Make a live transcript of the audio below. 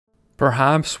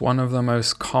Perhaps one of the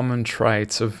most common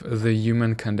traits of the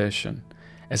human condition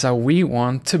is that we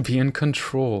want to be in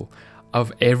control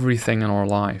of everything in our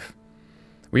life.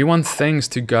 We want things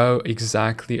to go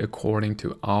exactly according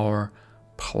to our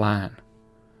plan.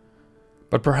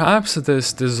 But perhaps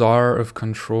this desire of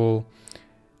control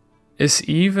is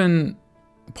even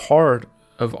part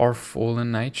of our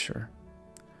fallen nature.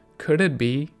 Could it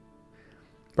be?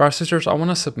 Brothers and sisters, I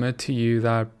want to submit to you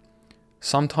that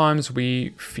sometimes we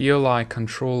feel like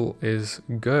control is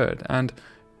good, and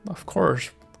of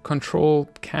course, control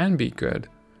can be good.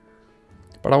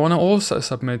 But I want to also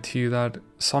submit to you that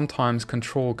sometimes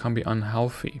control can be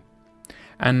unhealthy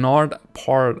and not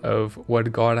part of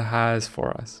what God has for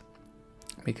us.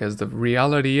 Because the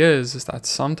reality is that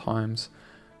sometimes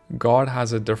God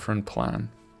has a different plan.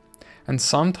 And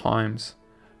sometimes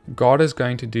God is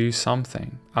going to do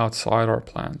something outside our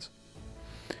plans.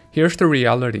 Here's the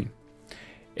reality.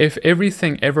 If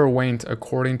everything ever went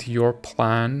according to your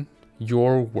plan,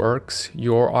 your works,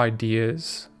 your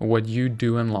ideas, what you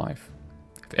do in life,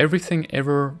 if everything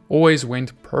ever always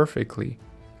went perfectly,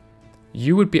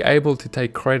 you would be able to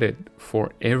take credit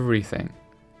for everything.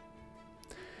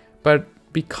 But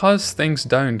because things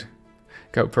don't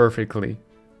go perfectly,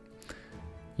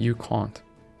 you can't.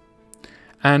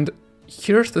 And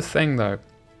here's the thing though,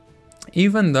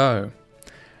 even though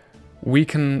we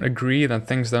can agree that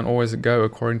things don't always go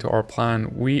according to our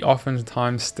plan, we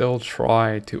oftentimes still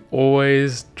try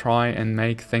and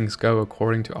make things go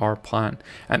according to our plan.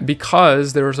 And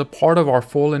because there is a part of our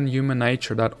fallen human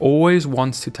nature that always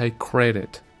wants to take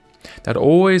credit, that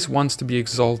always wants to be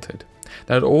exalted,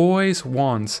 that always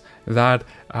wants that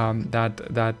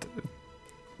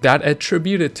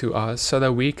attributed to us so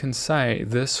that we can say,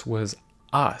 this was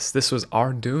us, this was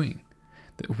our doing.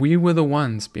 We were the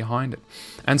ones behind it.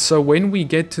 And so when we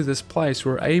get to this place,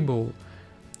 what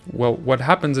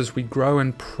happens is we grow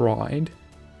in pride.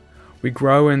 We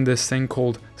grow in this thing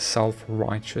called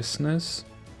self-righteousness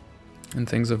and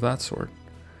things of that sort.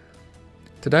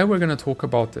 Today we're going to talk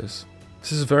about this.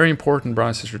 This is very important,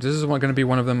 brothers and sisters. This is going to be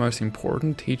one of the most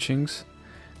important teachings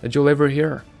that you'll ever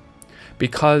hear.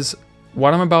 Because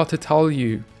what I'm about to tell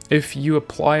you, if you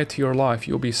apply it to your life,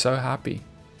 you'll be so happy.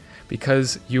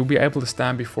 Because you'll be able to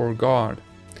stand before God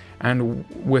and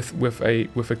with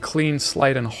a clean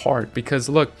slate and heart. Because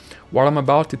look, what I'm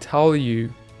about to tell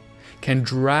you can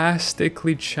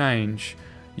drastically change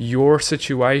your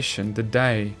situation the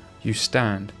day you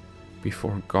stand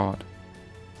before God.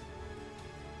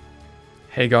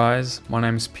 Hey guys, my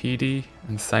name is Petey,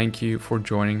 and thank you for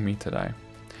joining me today.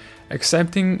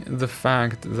 Accepting the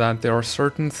fact that there are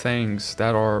certain things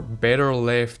that are better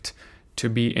left to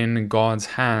be in God's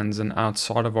hands and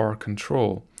outside of our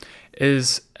control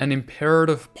is an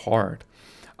imperative part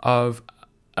of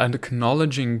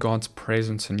acknowledging God's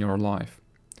presence in your life.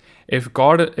 If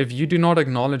you do not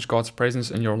acknowledge God's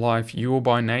presence in your life, you will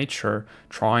by nature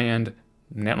try and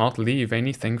not leave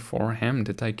anything for Him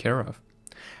to take care of.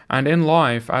 And in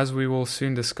life, as we will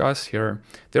soon discuss here,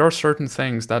 there are certain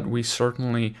things that we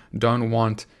certainly don't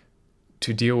want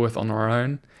to deal with on our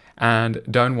own and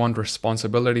don't want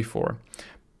responsibility for,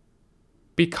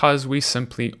 because we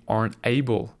simply aren't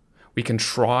able. We can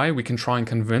try and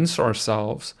convince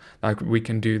ourselves that we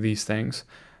can do these things,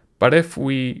 but if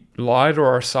we lie to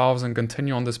ourselves and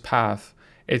continue on this path,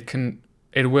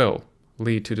 it will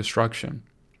lead to destruction.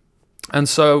 And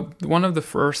so one of the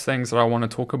first things that I want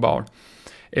to talk about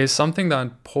is something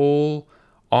that Paul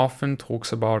often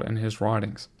talks about in his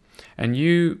writings, and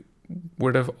you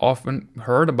would have often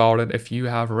heard about it if you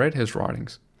have read his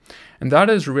writings. And that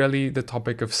is really the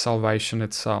topic of salvation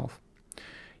itself.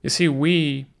 You see,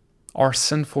 we are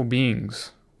sinful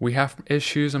beings. We have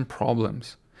issues and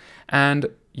problems. And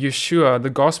Yeshua, the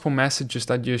gospel message is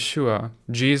that Yeshua,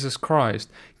 Jesus Christ,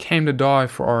 came to die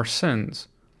for our sins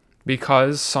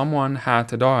because someone had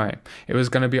to die. It was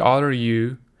going to be either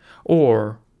you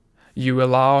or you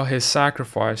allow his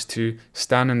sacrifice to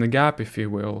stand in the gap, if you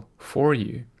will, for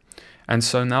you. And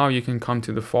so now you can come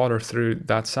to the Father through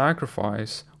that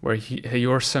sacrifice where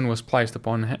your sin was placed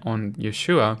on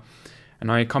Yeshua, and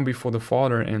now you come before the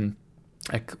Father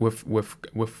with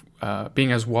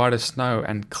being as white as snow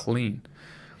and clean.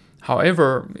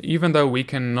 However, even though we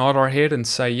can nod our head and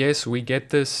say, yes, we get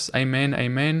this, amen,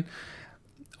 amen,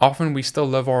 often we still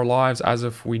live our lives as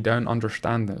if we don't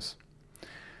understand this.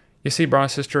 You see,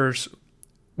 brothers and sisters,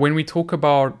 when we talk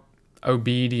about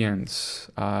obedience,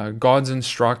 God's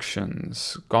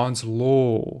instructions, God's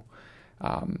law,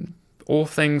 all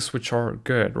things which are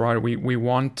good, right? We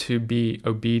want to be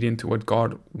obedient to what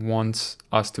God wants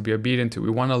us to be obedient to.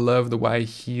 We want to live the way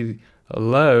He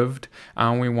lived,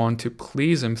 and we want to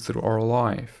please Him through our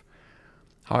life.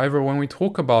 However, when we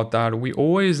talk about that, we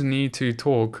always need to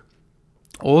talk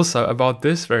also about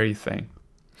this very thing.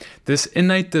 This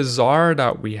innate desire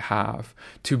that we have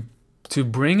to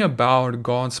bring about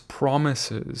God's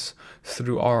promises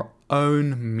through our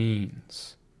own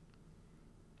means.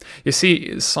 You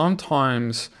see,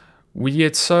 sometimes we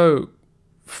get so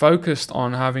focused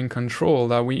on having control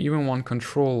that we even want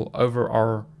control over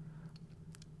our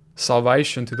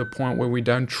salvation to the point where we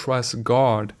don't trust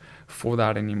God for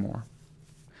that anymore.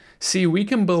 See, we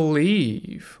can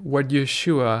believe what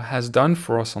Yeshua has done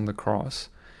for us on the cross,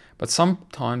 but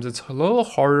sometimes it's a little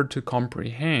harder to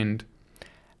comprehend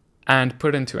and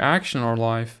put into action in our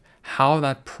life how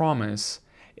that promise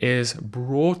is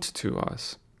brought to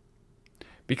us.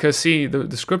 Because see,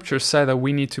 the scriptures say that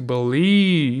we need to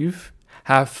believe,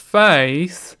 have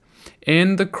faith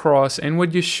in the cross, in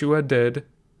what Yeshua did,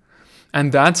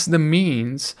 and that's the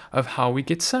means of how we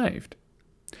get saved.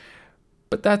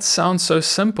 But that sounds so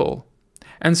simple.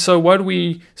 And so what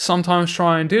we sometimes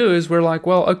try and do is we're like,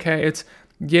 well, okay, it's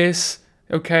yes,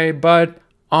 okay, but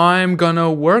I'm gonna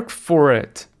work for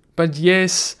it. But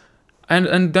yes,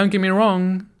 and don't get me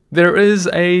wrong, there is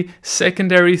a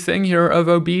secondary thing here of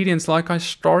obedience, like I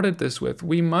started this with.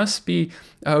 We must be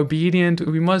obedient.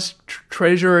 We must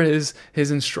treasure his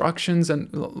instructions,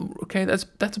 and okay,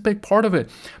 that's a big part of it.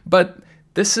 But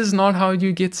this is not how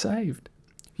you get saved.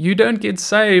 You don't get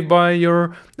saved by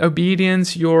your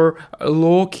obedience, your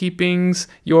law keepings,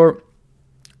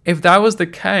 If that was the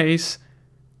case,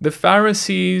 the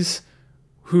Pharisees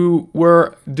who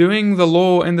were doing the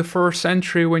law in the first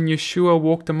century when Yeshua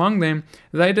walked among them,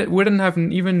 they wouldn't have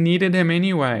even needed him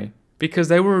anyway, because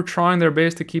they were trying their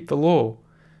best to keep the law.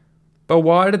 But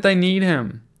why did they need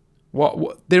him?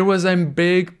 There was a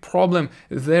big problem.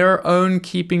 Their own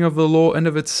keeping of the law in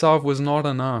of itself was not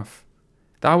enough.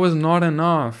 That was not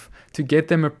enough to get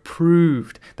them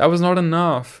approved. That was not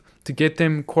enough to get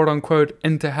them, quote unquote,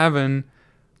 into heaven,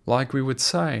 like we would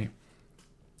say.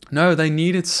 No, they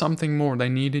needed something more. They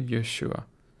needed Yeshua.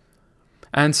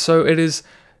 And so it is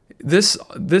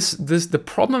the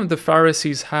problem the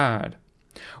Pharisees had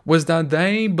was that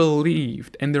they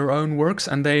believed in their own works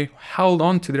and they held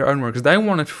on to their own works. They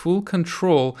wanted full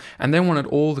control and they wanted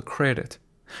all the credit.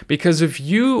 Because if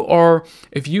you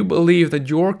believe that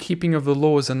your keeping of the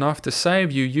law is enough to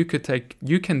save you, you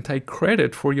can take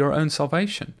credit for your own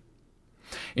salvation.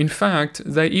 In fact,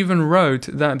 they even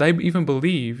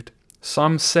believed,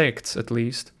 some sects at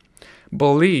least,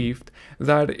 believed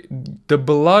that the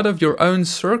blood of your own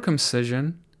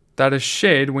circumcision that is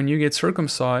shed when you get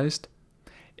circumcised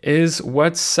is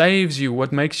what saves you,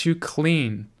 what makes you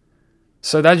clean.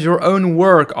 So that's your own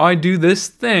work. I do this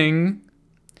thing,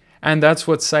 and that's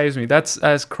what saves me. That's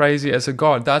as crazy as a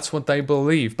God. That's what they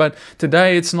believe. But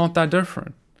today it's not that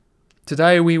different.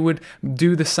 Today we would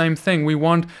do the same thing. We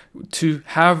want to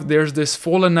there's this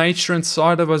fallen nature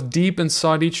inside of us, deep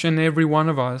inside each and every one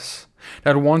of us,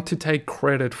 that want to take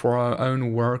credit for our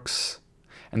own works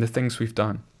and the things we've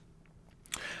done.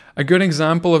 A good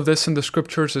example of this in the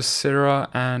scriptures is Sarah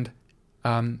and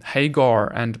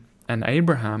Hagar and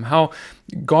Abraham. How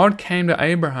God came to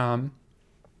Abraham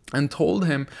and told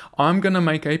him, I'm going to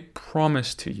make a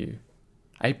promise to you.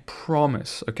 A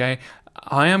promise, okay?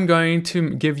 I am going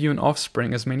to give you an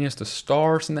offspring as many as the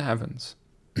stars in the heavens.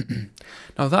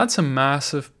 Now that's a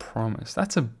massive promise.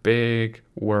 That's a big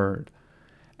word.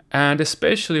 And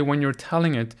especially when you're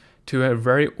telling it to a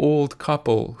very old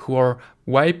couple who are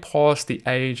way past the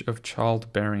age of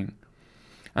childbearing.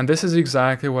 And this is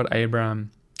exactly what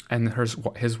Abraham and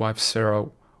his wife Sarah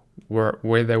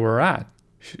where they were at.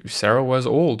 Sarah was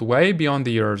old, way beyond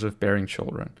the years of bearing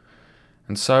children.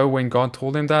 And so when God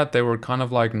told them that, they were kind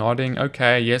of like nodding,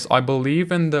 okay, yes, I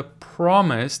believe in the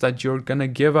promise that you're going to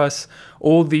give us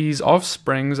all these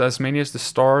offsprings, as many as the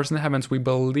stars in the heavens. We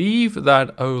believe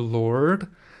that, O Lord.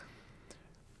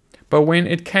 But when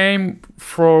it came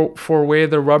for where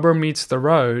the rubber meets the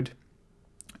road,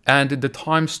 and the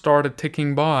time started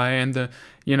ticking by, and the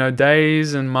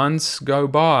days and months go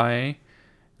by,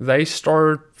 they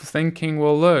started thinking,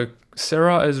 well, look,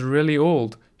 Sarah is really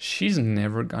old. She's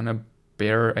never going to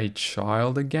bear a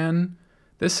child again.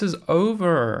 This is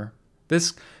over.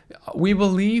 We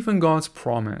believe in God's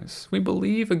promise. We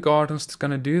believe that God is going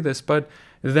to do this, but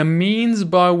the means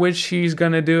by which He's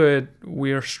going to do it,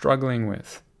 we are struggling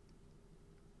with.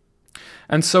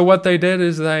 And so what they did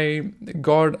is they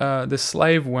got the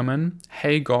slave woman,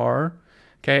 Hagar,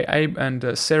 okay,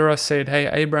 and Sarah said, hey,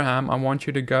 Abraham, I want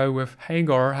you to go with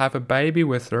Hagar, have a baby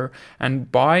with her,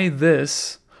 and by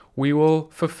this we will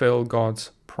fulfill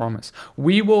God's promise. promise.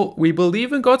 We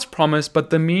believe in God's promise,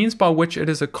 but the means by which it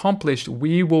is accomplished,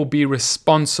 we will be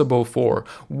responsible for.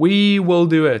 We will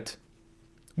do it.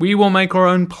 We will make our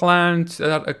own plan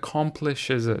that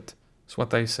accomplishes it. That's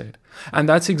what they said. And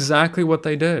that's exactly what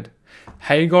they did.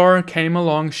 Hagar came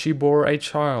along, she bore a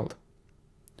child.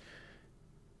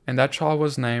 And that child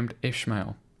was named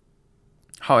Ishmael.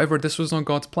 However, this was not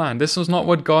God's plan. This was not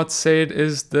what God said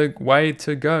is the way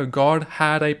to go. God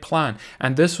had a plan.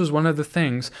 And this was one of the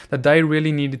things that they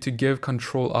really needed to give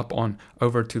control up on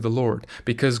over to the Lord,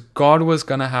 because God was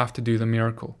going to have to do the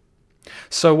miracle.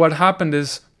 So what happened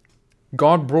is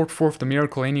God brought forth the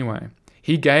miracle anyway.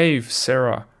 He gave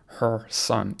Sarah her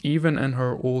son. Even in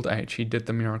her old age, he did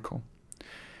the miracle.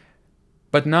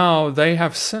 But now they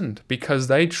have sinned because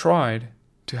they tried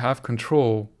to have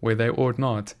control where they ought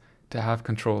not to have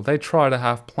control. They try to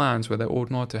have plans where they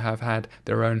ought not to have had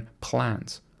their own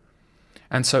plans.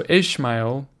 And so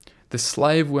Ishmael, the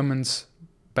slave woman's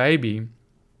baby,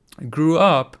 grew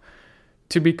up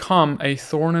to become a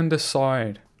thorn in the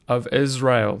side of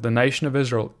Israel, the nation of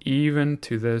Israel, even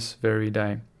to this very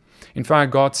day. In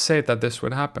fact, God said that this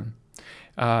would happen.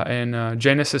 In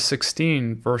Genesis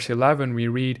 16, verse 11, we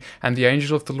read, "And the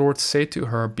angel of the Lord said to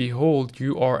her, Behold,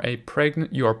 you are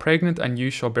pregnant, and you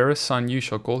shall bear a son. You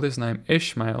shall call his name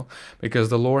Ishmael, because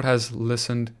the Lord has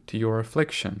listened to your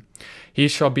affliction. He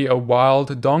shall be a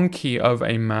wild donkey of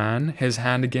a man, his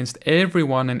hand against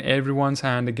everyone, and everyone's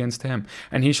hand against him.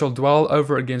 And he shall dwell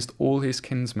over against all his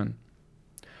kinsmen."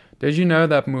 Did you know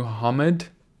that Muhammad,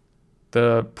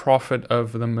 the prophet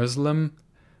of the Muslim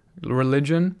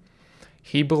religion,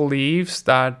 he believes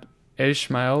that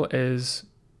Ishmael is,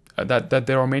 that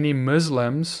there are many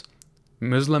Muslim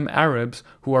Arabs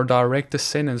who are direct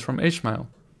descendants from Ishmael.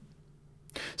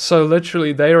 So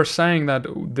literally they are saying that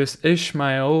this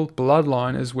Ishmael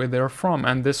bloodline is where they're from.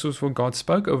 And this was what God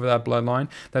spoke over that bloodline,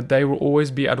 that they will always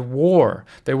be at war.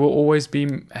 They will always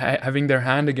be having their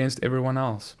hand against everyone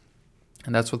else.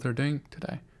 And that's what they're doing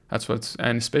today.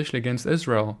 And especially against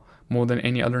Israel, more than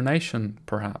any other nation,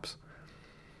 perhaps.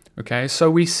 Okay, so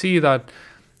we see that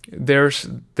there's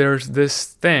this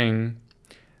thing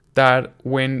that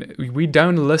when we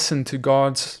don't listen to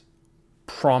God's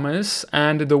promise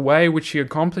and the way which he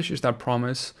accomplishes that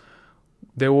promise,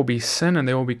 there will be sin and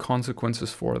there will be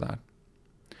consequences for that.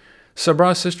 So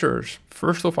brothers and sisters,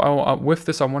 first of all, with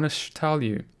this I want to tell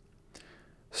you,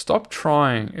 stop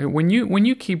trying. When you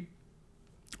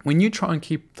try and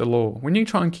keep the law, when you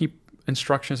try and keep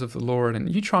instructions of the Lord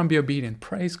and you try and be obedient,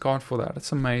 praise God for that.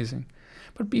 It's amazing.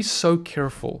 But be so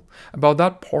careful about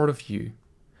that part of you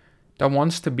that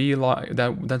wants to be like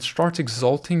that starts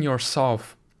exalting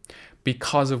yourself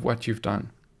because of what you've done,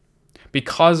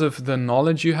 because of the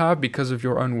knowledge you have, because of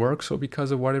your own works, or because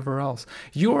of whatever else.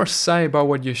 You are saved by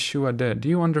what Yeshua did. Do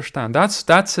you understand?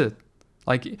 That's it.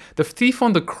 Like the thief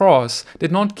on the cross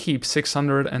did not keep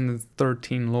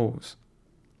 613 laws.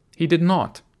 He did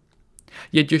not.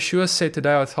 Yet Yeshua said,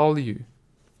 "Today I tell you,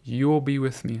 you will be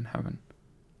with me in heaven."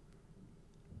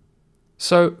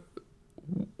 So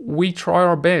we try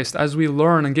our best as we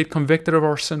learn and get convicted of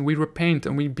our sin. We repent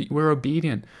and we're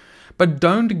obedient. But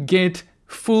don't get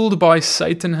fooled by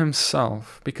Satan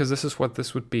himself, because this is what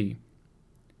this would be.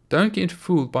 Don't get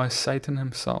fooled by Satan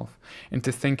himself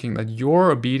into thinking that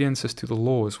your obedience to the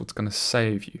law is what's going to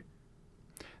save you.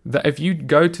 That if you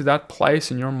go to that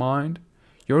place in your mind,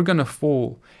 you're going to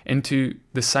fall into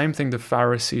the same thing the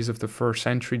Pharisees of the first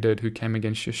century did who came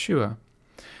against Yeshua.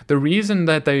 The reason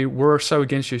that they were so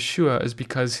against Yeshua is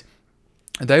because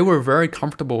they were very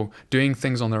comfortable doing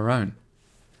things on their own.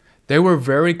 They were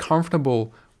very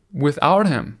comfortable without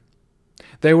him.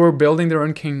 They were building their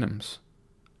own kingdoms.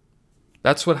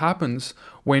 That's what happens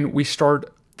when we start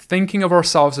thinking of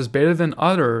ourselves as better than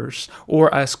others,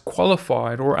 or as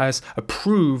qualified, or as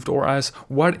approved, or as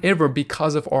whatever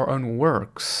because of our own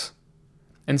works.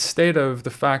 Instead of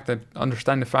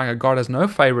understand the fact that God has no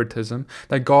favoritism,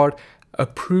 that God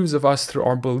approves of us through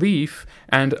our belief,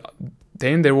 and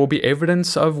then there will be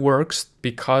evidence of works,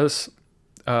 because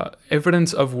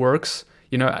evidence of works,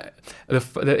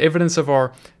 the evidence of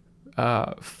our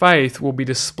faith will be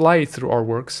displayed through our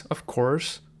works, of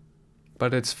course.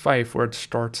 But it's faith where it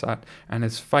starts at, and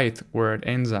it's faith where it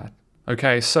ends at.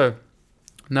 Okay, so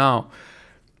now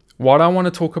what I want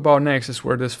to talk about next is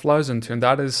where this flows into, and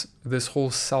that is this whole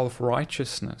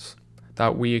self-righteousness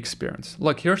that we experience.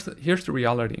 Look, here's the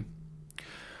reality.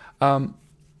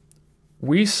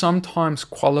 We sometimes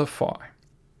qualify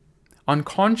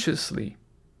unconsciously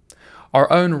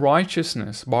our own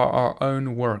righteousness by our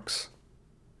own works.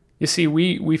 You see,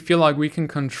 we feel like we can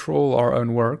control our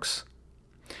own works.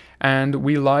 and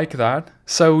we like that.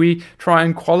 So we try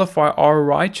and qualify our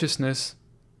righteousness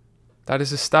that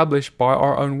is established by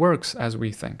our own works, as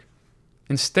we think.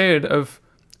 Instead of,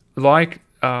 like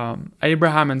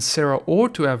Abraham and Sarah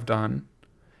ought to have done,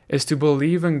 is to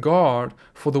believe in God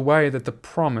for the way that the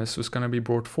promise was going to be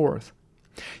brought forth.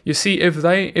 You see, if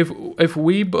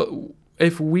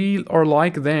we are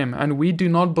like them and we do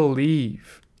not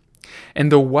believe in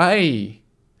the way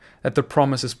that the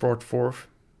promise is brought forth,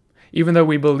 even though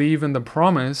we believe in the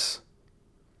promise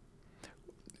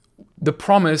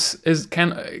is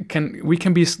we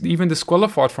can be even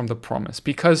disqualified from the promise,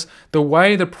 because the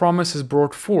way the promise is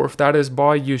brought forth, that is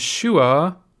by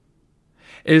Yeshua,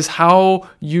 is how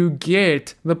you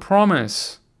get the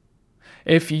promise.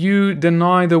 If you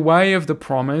deny the way of the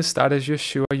promise, that is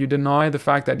Yeshua, you deny the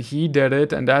fact that he did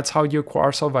it, and that's how you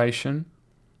acquire salvation.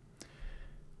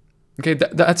 Okay,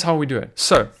 that's how we do it.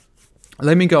 So,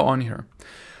 let me go on here.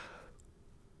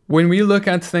 When we look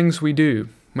at things we do,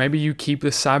 maybe you keep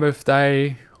the Sabbath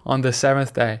day on the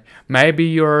seventh day. Maybe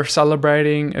you're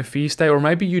celebrating a feast day, or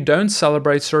maybe you don't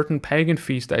celebrate certain pagan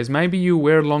feast days. Maybe you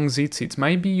wear long tzitzits.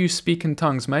 Maybe you speak in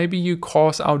tongues. Maybe you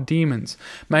cast out demons.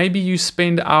 Maybe you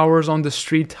spend hours on the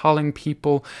street telling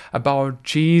people about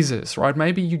Jesus, right?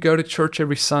 Maybe you go to church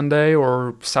every Sunday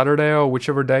or Saturday or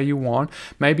whichever day you want.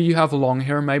 Maybe you have long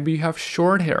hair. Maybe you have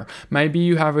short hair. Maybe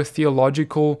you have a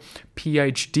theological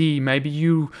PhD. Maybe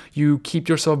you keep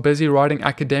yourself busy writing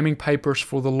academic papers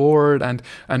for the Lord and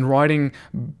writing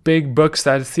big books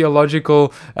that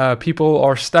theological people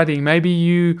are studying. Maybe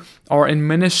you are in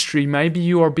ministry. Maybe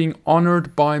you are being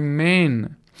honored by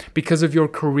men because of your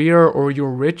career or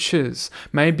your riches.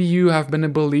 Maybe you have been a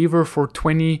believer for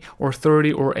 20 or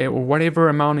 30 or whatever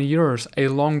amount of years, a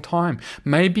long time.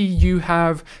 Maybe you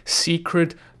have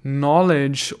secret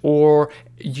knowledge, or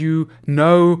you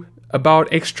know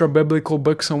about extra biblical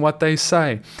books and what they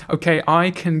say. Okay,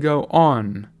 I can go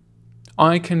on.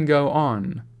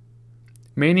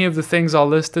 Many of the things are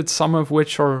listed, some of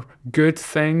which are good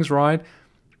things, right?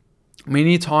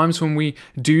 Many times when we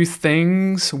do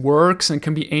things, works, and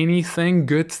can be anything,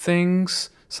 good things,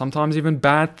 sometimes even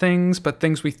bad things, but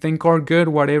things we think are good,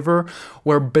 whatever,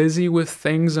 we're busy with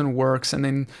things and works, and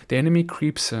then the enemy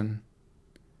creeps in.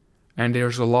 And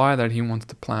there's a lie that he wants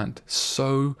to plant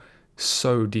so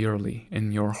dearly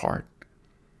in your heart.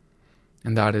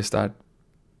 And that is that,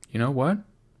 you know what?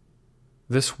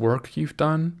 This work you've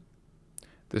done,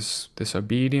 this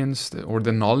obedience, or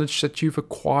the knowledge that you've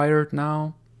acquired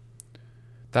now,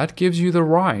 that gives you the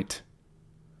right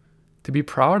to be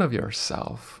proud of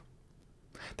yourself.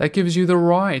 That gives you the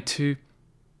right to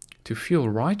feel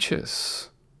righteous.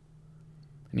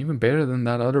 And even better than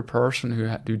that other person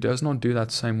who does not do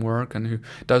that same work and who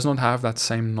does not have that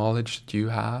same knowledge that you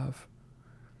have.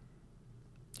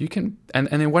 You can, and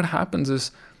then what happens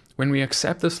is, when we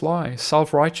accept this lie,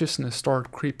 self-righteousness starts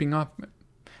creeping up,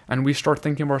 and we start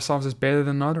thinking of ourselves as better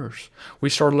than others. We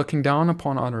start looking down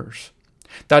upon others.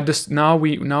 That just now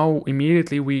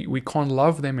immediately we can't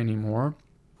love them anymore,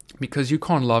 because you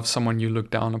can't love someone you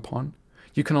look down upon.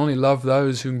 You can only love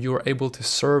those whom you are able to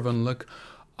serve and look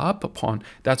up upon.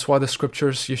 That's why the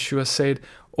scriptures, Yeshua said,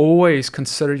 always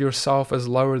consider yourself as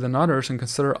lower than others and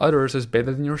consider others as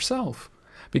better than yourself.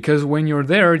 Because when you're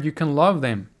there, you can love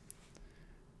them.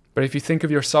 But if you think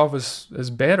of yourself as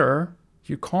better,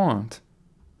 you can't.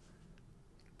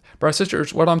 Brothers and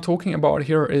sisters, what I'm talking about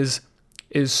here is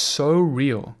so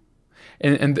real.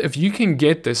 And if you can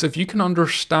get this, if you can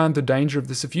understand the danger of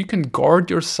this, if you can guard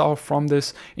yourself from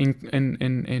this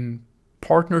in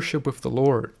partnership with the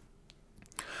Lord,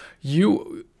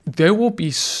 there will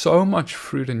be so much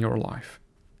fruit in your life.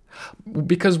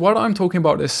 Because what I'm talking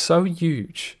about is so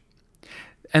huge.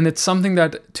 And it's something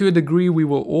that, to a degree, we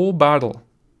will all battle.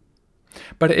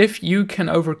 But if you can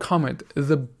overcome it,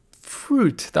 the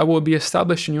fruit that will be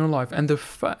established in your life and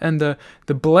the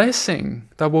blessing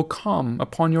that will come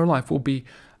upon your life will be,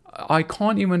 I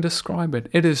can't even describe it.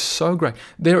 It is so great.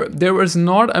 There is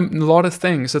not a lot of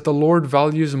things that the Lord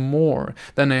values more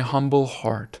than a humble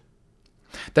heart,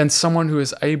 than someone who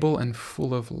is able and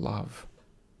full of love.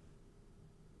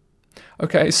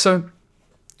 Okay, so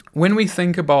when we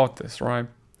think about this, right?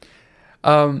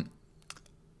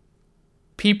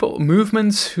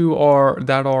 Movements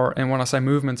and when I say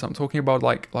movements, I'm talking about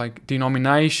like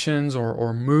denominations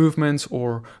or movements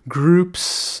or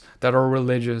groups that are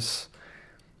religious.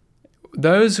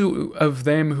 Those of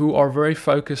them who are very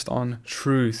focused on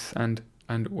truth and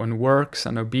works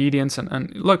and obedience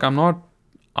and look, I'm not,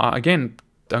 again,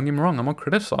 don't get me wrong, I'm not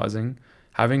criticizing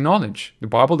having knowledge. The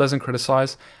Bible doesn't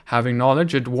criticize having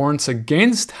knowledge. It warns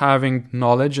against having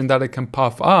knowledge and that it can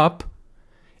puff up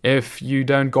if you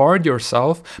don't guard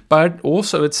yourself. But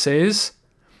also it says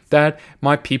that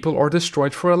my people are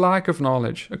destroyed for a lack of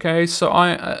knowledge. Okay,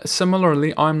 so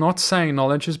similarly, I'm not saying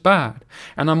knowledge is bad.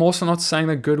 And I'm also not saying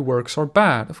that good works are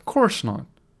bad. Of course not.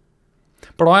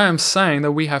 But I am saying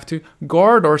that we have to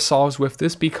guard ourselves with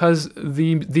this, because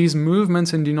these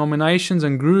movements and denominations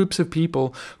and groups of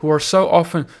people who are so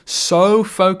often so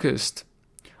focused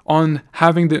on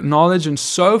having the knowledge and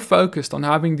so focused on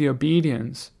having the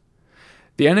obedience,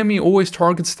 the enemy always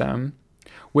targets them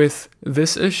with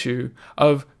this issue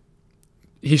of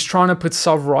he's trying to put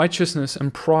self-righteousness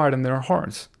and pride in their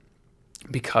hearts,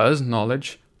 because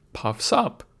knowledge puffs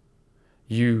up.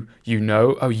 You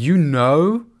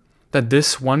know that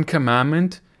this one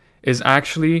commandment is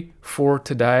actually for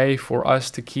today, for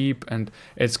us to keep, and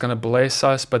it's going to bless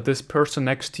us. But this person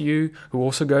next to you, who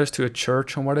also goes to a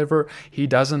church and whatever, he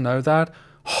doesn't know that.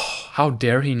 Oh, how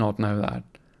dare he not know that?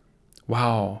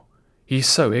 Wow, he's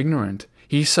so ignorant.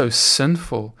 He's so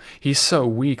sinful. He's so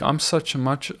weak. I'm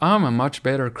a much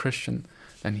better Christian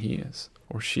than he is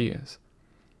or she is.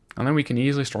 And then we can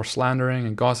easily start slandering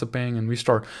and gossiping, and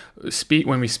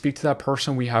when we speak to that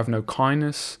person, we have no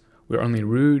kindness. We're only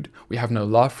rude. We have no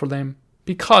love for them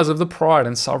because of the pride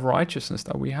and self-righteousness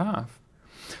that we have.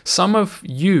 Some of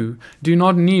you do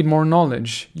not need more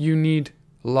knowledge. You need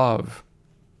love.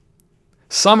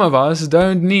 Some of us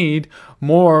don't need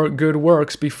more good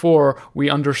works before we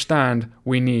understand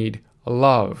we need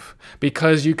love.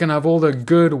 Because you can have all the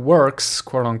good works,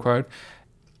 quote unquote,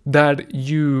 that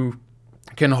you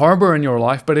can harbor in your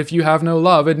life, but if you have no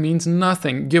love, it means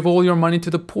nothing. Give all your money to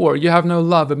the poor. You have no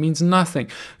love, it means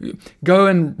nothing. Go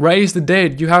and raise the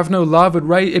dead. You have no love,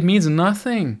 it means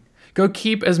nothing. Go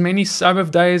keep as many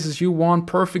Sabbath days as you want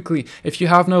perfectly. If you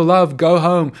have no love, go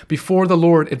home. Before the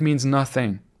Lord, it means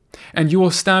nothing. And you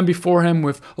will stand before him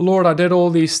with, Lord, I did all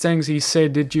these things. He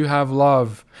said, did you have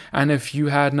love? And if you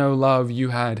had no love, you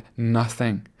had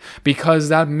nothing. Because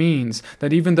that means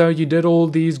that even though you did all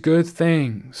these good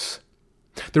things,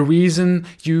 the reason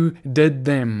you did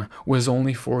them was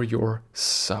only for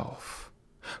yourself,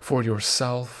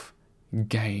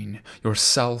 gain, your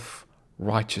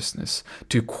self-righteousness,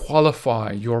 to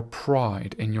qualify your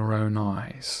pride in your own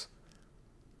eyes.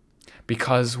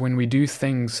 Because when we do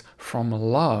things from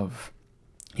love,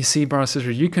 you see, brothers and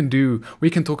sisters, we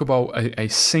can talk about a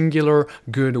singular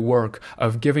good work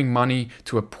of giving money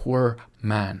to a poor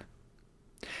man.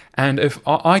 And if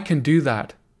I can do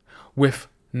that with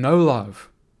no love,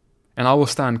 and I will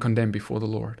stand condemned before the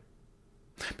Lord.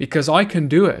 Because I can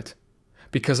do it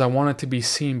because I want it to be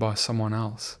seen by someone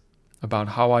else about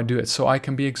how I do it, so I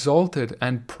can be exalted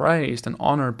and praised and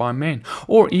honored by men,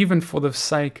 or even for the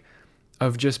sake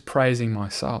of just praising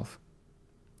myself.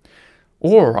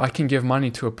 Or I can give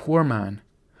money to a poor man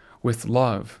with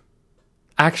love.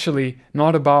 Actually,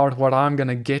 not about what I'm going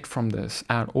to get from this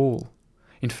at all.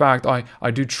 In fact, I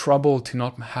do trouble to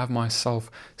not have myself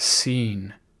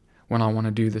seen when I want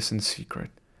to do this in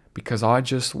secret, because I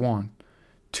just want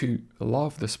to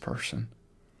love this person.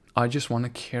 I just want to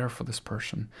care for this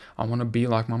person. I want to be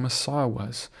like my Messiah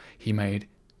was. He made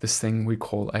this thing we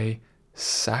call a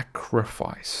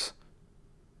sacrifice.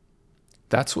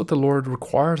 That's what the Lord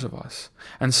requires of us.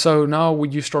 And so now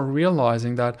when you start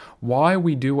realizing that why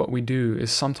we do what we do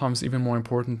is sometimes even more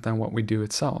important than what we do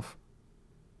itself.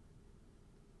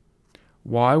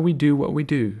 Why we do what we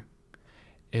do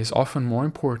is often more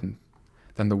important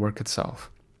than the work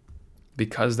itself.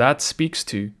 Because that speaks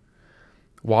to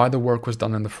why the work was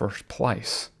done in the first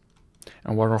place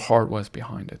and what our heart was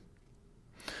behind it.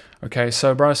 Okay,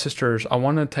 so brothers and sisters, I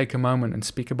want to take a moment and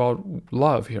speak about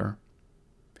love here.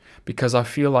 Because I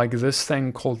feel like this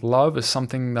thing called love is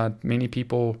something that many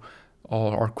people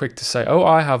are quick to say, oh,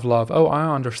 I have love. Oh,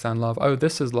 I understand love. Oh,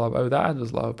 this is love. Oh, that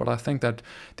is love. But I think that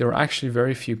there are actually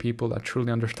very few people that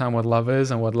truly understand what love is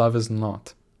and what love is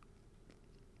not.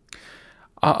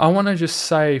 I want to just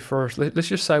say first, let's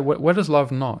just say, what is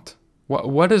love not?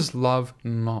 What is love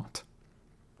not?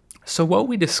 So what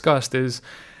we discussed is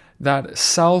that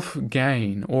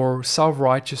self-gain or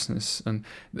self-righteousness, and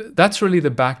that's really the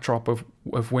backdrop of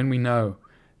when we know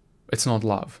it's not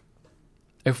love.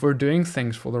 If we're doing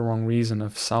things for the wrong reason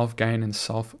of self-gain and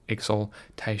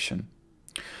self-exaltation.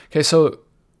 Okay, so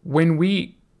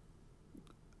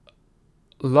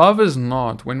love is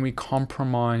not when we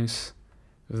compromise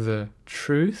the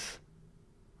truth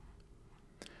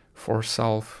for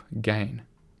self-gain.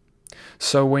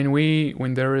 So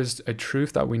when there is a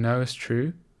truth that we know is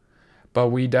true, but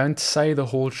we don't say the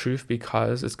whole truth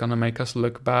because it's going to make us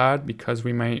look bad, because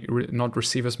we may not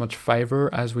receive as much favor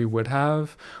as we would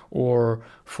have, or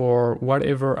for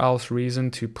whatever else reason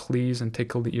to please and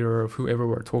tickle the ear of whoever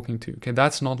we're talking to. Okay,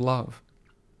 that's not love.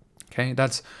 Okay,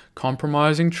 that's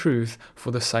compromising truth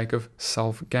for the sake of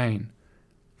self-gain.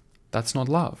 That's not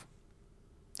love.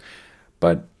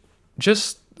 But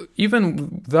just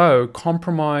even though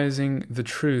compromising the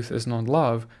truth is not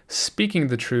love, speaking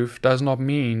the truth does not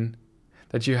mean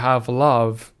that you have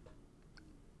love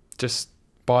just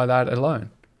by that alone.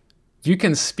 You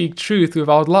can speak truth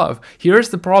without love. Here's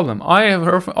the problem. I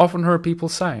have often heard people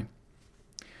say,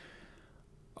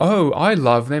 "Oh, I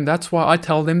love them, that's why I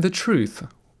tell them the truth,"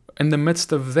 in the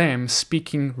midst of them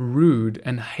speaking rude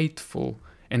and hateful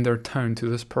in their tone to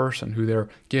this person who they're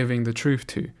giving the truth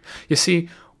to. You see,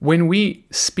 when we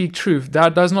speak truth,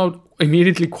 that does not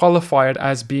immediately qualify it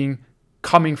as being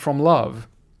coming from love.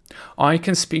 I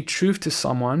can speak truth to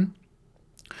someone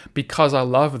because I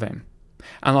love them,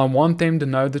 and I want them to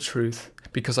know the truth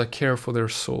because I care for their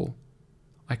soul.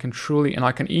 I can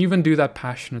even do that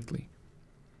passionately.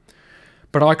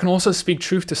 But I can also speak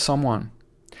truth to someone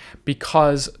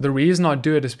because the reason I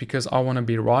do it is because I want to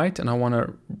be right, and I want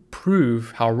to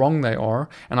prove how wrong they are,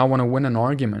 and I want to win an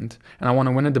argument, and I want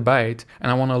to win a debate,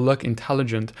 and I want to look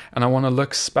intelligent, and I want to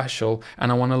look special,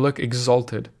 and I want to look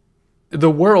exalted. The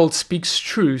world speaks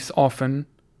truth often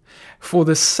for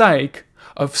the sake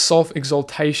of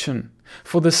self-exaltation,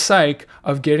 for the sake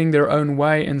of getting their own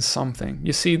way in something.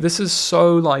 You see, this is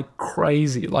so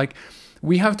crazy.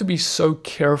 We have to be so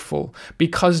careful,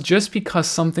 because just because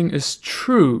something is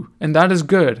true, and that is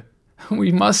good,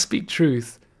 we must speak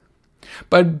truth.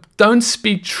 But don't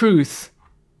speak truth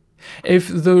if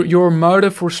your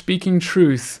motive for speaking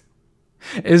truth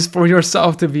is for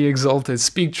yourself to be exalted.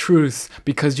 Speak truth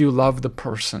because you love the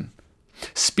person.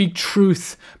 Speak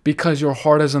truth because your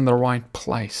heart is in the right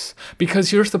place.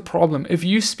 Because here's the problem. If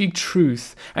you speak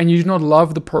truth and you do not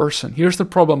love the person, here's the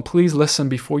problem. Please listen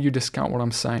before you discount what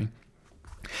I'm saying.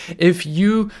 If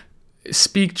you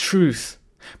speak truth,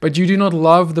 but you do not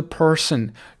love the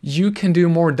person, you can do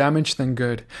more damage than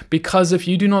good. Because if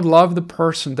you do not love the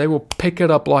person, they will pick it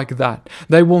up like that.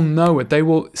 They will know it. They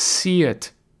will see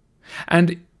it.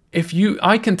 And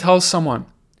I can tell someone,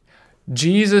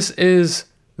 Jesus is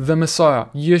the Messiah.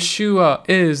 Yeshua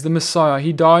is the Messiah.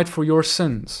 He died for your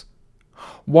sins.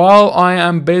 While I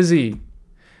am busy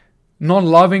not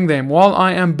loving them, while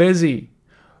I am busy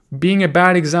being a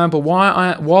bad example,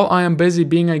 while I am busy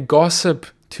being a gossip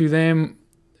to them,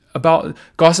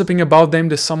 gossiping about them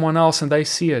to someone else and they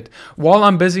see it, while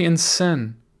I'm busy in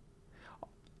sin,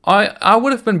 I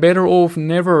would have been better off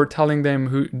never telling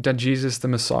them that Jesus is the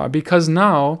Messiah, because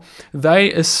now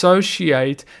they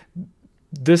associate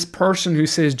this person who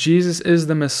says Jesus is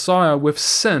the Messiah with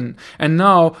sin, and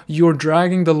now you're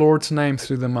dragging the Lord's name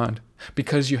through the mud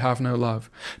because you have no love.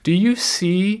 Do you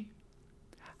see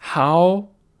how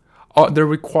the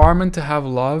requirement to have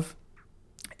love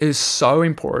is so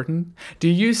important? Do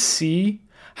you see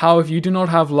how if you do not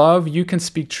have love, you can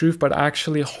speak truth but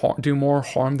actually do more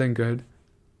harm than good?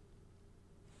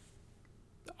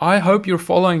 I hope you're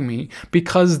following me,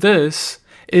 because this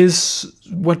is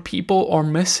what people are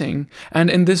missing. And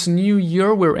in this new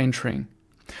year we're entering,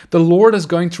 the Lord is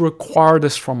going to require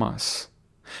this from us,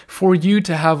 for you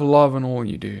to have love in all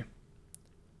you do.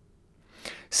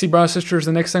 See, brothers and sisters,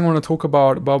 the next thing I want to talk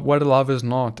about what love is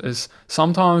not is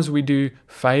sometimes we do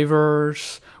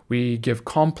favors, we give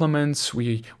compliments,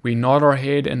 we nod our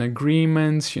head in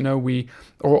agreements,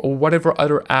 or whatever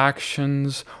other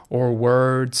actions or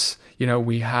words,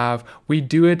 we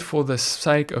do it for the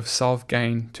sake of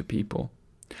self-gain to people.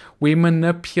 We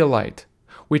manipulate.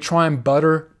 We try and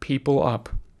butter people up.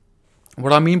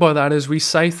 What I mean by that is we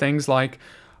say things like,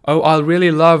 "Oh, I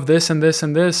really love this and this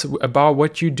and this about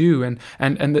what you do," and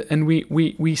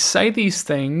we say these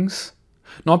things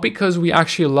not because we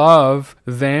actually love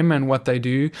them and what they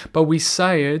do, but we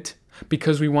say it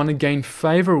because we want to gain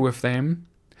favor with them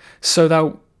so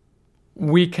that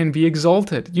we can be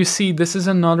exalted. You see, this is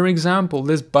another example.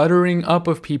 This buttering up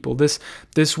of people. This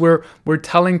where we're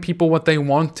telling people what they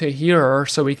want to hear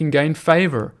so we can gain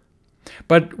favor.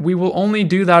 But we will only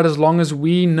do that as long as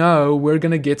we know we're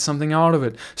going to get something out of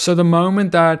it. So the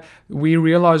moment that we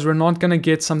realize we're not going to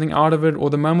get something out of it,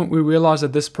 or the moment we realize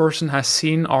that this person has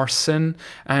seen our sin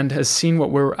and has seen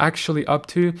what we're actually up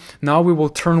to, now we will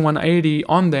turn 180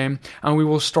 on them and we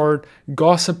will start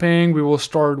gossiping, we will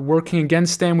start working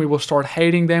against them, we will start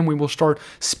hating them, we will start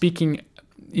speaking.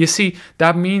 You see,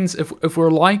 that means if we're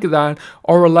like that,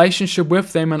 our relationship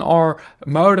with them and our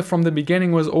motive from the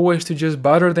beginning was always to just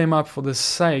butter them up for the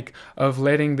sake of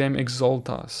letting them exalt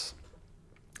us.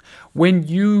 When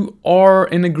you are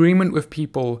in agreement with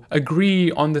people, agree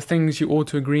on the things you ought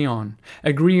to agree on.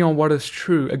 Agree on what is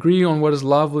true. Agree on what is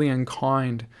lovely and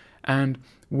kind and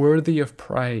worthy of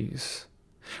praise.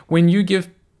 When you give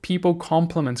people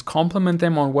compliments, compliment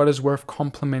them on what is worth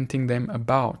complimenting them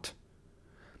about.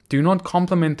 Do not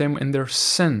compliment them in their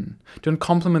sin. Don't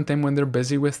compliment them when they're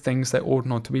busy with things they ought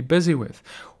not to be busy with.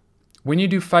 When you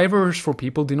do favors for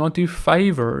people, do not do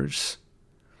favors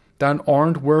that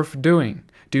aren't worth doing.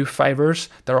 Do favors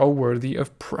that are worthy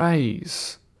of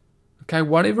praise. Okay,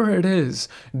 whatever it is,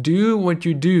 do what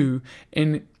you do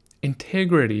in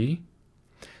integrity,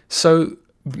 and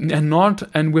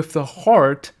with the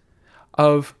heart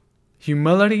of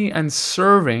humility and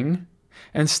serving,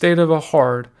 instead of a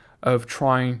heart of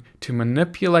trying to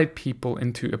manipulate people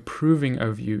into approving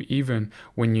of you, even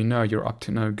when you know you're up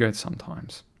to no good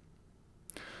sometimes.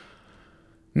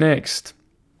 Next,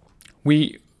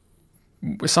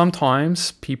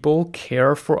 sometimes people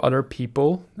care for other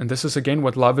people, and this is again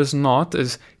what love is not,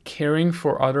 is caring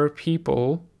for other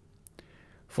people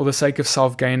for the sake of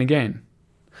self-gain again.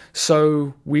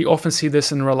 So we often see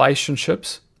this in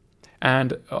relationships,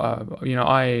 and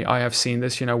I have seen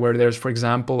this, where there's, for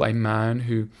example, a man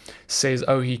who says,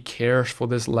 oh, he cares for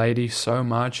this lady so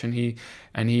much, and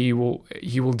he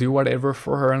will do whatever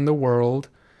for her in the world.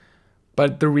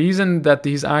 But the reason that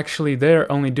he's actually there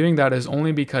only doing that is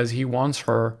only because he wants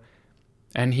her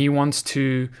and he wants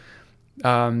to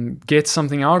get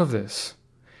something out of this.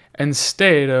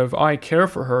 Instead of, I care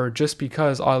for her just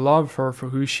because I love her for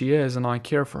who she is and I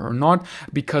care for her, not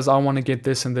because I want to get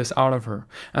this and this out of her.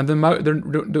 And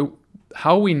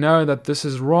how we know that this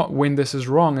is wrong, when this is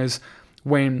wrong, is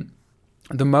when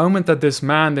the moment that this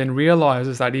man then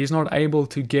realizes that he's not able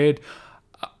to get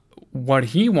what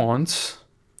he wants,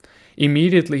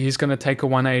 immediately he's going to take a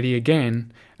 180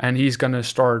 again, and he's going to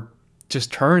start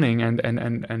just turning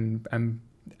and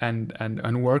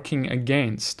working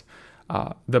against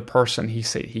the person he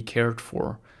said he cared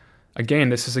for. Again,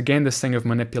 this thing of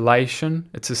manipulation.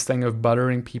 It's this thing of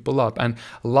buttering people up. And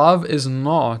love is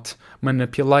not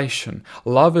manipulation.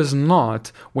 Love is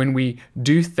not when we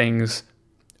do things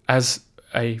as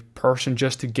a person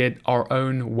just to get our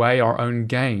own way, our own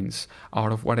gains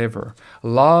out of whatever.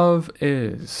 Love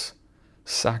is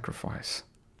sacrifice.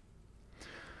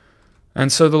 And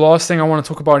so the last thing I want to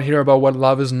talk about here about what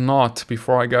love is not,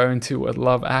 before I go into what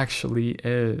love actually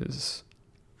is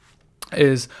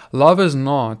love is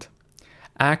not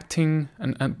acting,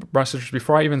 and brothers,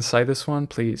 before I even say this one,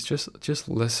 please just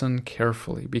listen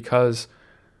carefully, because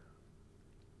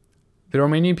there are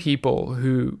many people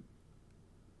who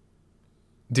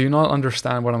do not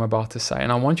understand what I'm about to say,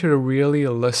 and I want you to really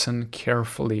listen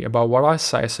carefully about what I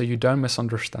say so you don't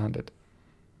misunderstand it.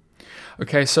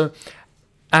 Okay, so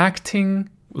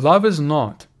love is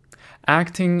not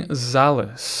acting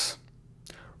zealous,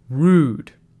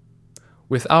 rude,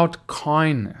 without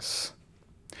kindness,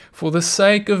 for the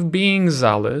sake of being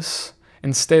zealous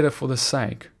instead of for the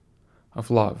sake of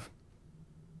love.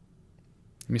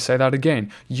 Let me say that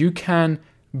again. You can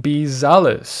be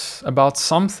zealous about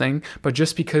something, but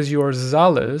just because you are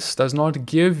zealous does not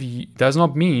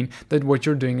mean that what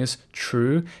you're doing is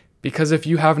true. Because if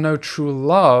you have no true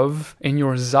love in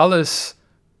your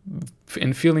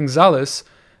feeling zealous,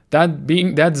 that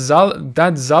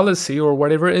zealousy or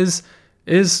whatever is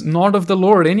not of the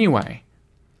Lord anyway.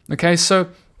 Okay, so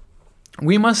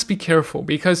we must be careful,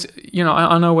 because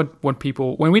I know what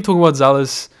people, when we talk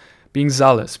about being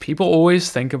zealous, people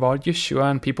always think about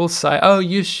Yeshua, and people say, oh,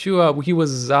 Yeshua, he was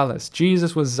zealous.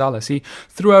 Jesus was zealous. He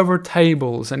threw over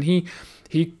tables, and he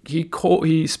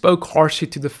spoke harshly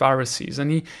to the Pharisees,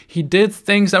 and he did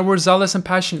things that were zealous and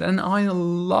passionate. And I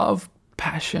love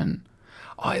passion.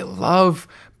 I love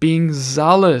being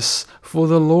zealous for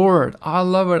the Lord. I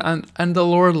love it, and the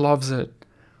Lord loves it.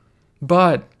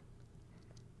 But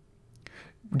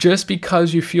just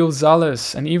because you feel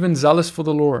zealous, and even zealous for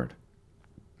the Lord,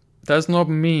 does not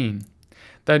mean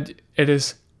that it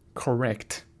is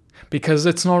correct. Because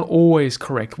it's not always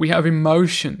correct. We have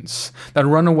emotions that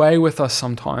run away with us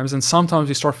sometimes, and sometimes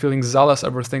we start feeling zealous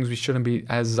over things we shouldn't be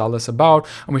as zealous about,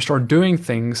 and we start doing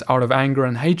things out of anger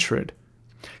and hatred.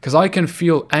 Because I can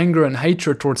feel anger and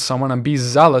hatred towards someone and be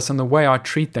zealous in the way I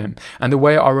treat them and the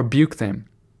way I rebuke them,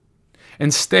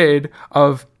 instead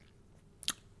of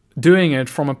doing it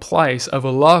from a place of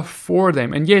a love for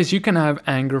them. And yes, you can have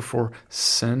anger for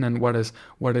sin and what is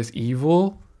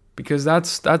evil, because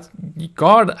that's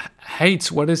God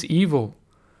hates what is evil.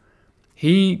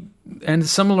 And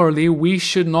similarly, we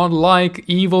should not like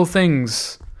evil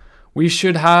things. We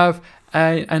should have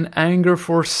an anger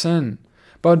for sin,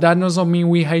 but that does not mean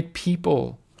we hate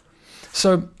people.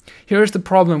 So Here's the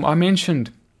problem. I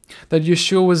mentioned that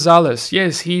Yeshua was zealous.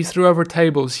 Yes, he threw over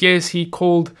tables. Yes, he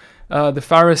called the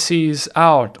Pharisees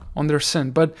out on their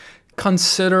sin. But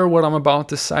consider what I'm about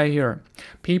to say here.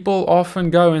 People often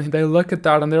go and they look at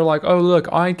that and they're like, oh,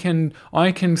 look, I can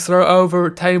throw over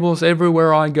tables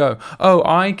everywhere I go. Oh,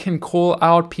 I can call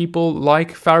out people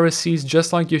like Pharisees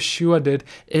just like Yeshua did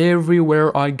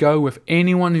everywhere I go with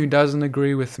anyone who doesn't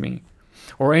agree with me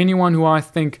or anyone who I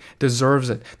think deserves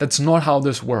it. That's not how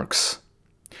this works.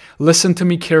 Listen to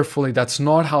me carefully. That's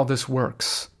not how this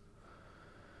works.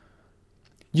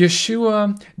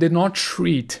 Yeshua did not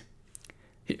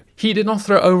he did not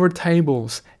throw over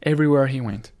tables everywhere he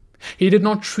went. He did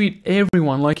not treat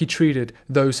everyone like he treated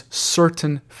those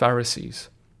certain Pharisees.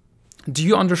 Do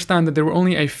you understand that there were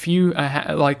only a few,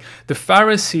 like the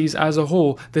Pharisees as a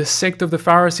whole, the sect of the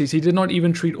Pharisees, he did not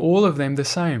even treat all of them the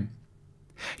same.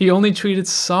 He only treated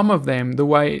some of them the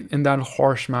way in that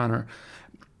harsh manner.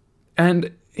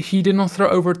 And he did not throw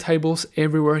over tables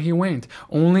everywhere he went,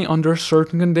 only under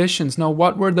certain conditions. Now,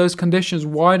 what were those conditions?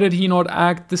 Why did he not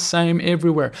act the same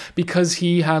everywhere? Because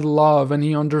he had love and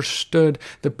he understood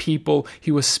the people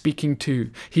he was speaking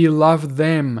to. He loved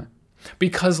them.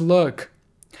 Because look,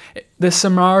 the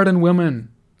Samaritan woman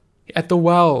at the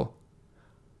well,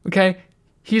 okay,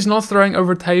 he's not throwing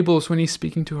over tables when he's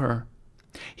speaking to her.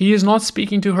 He is not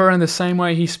speaking to her in the same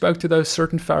way he spoke to those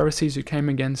certain Pharisees who came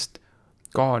against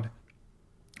God.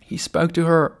 He spoke to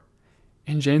her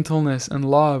in gentleness and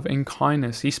love and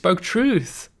kindness. He spoke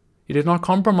truth. He did not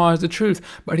compromise the truth,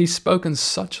 but he spoke in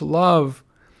such love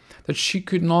that she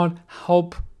could not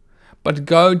help but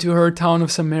go to her town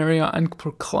of Samaria and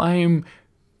proclaim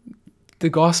the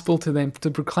gospel to them, to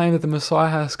proclaim that the Messiah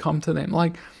has come to them.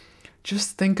 Like,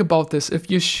 just think about this. If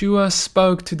Yeshua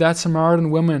spoke to that Samaritan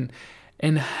woman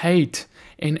in hate,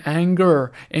 in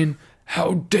anger, in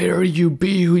how dare you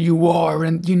be who you are,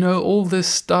 and all this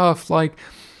stuff, like,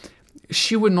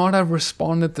 she would not have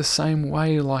responded the same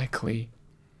way, likely.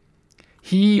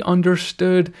 He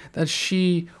understood that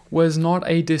she was not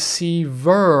a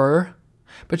deceiver,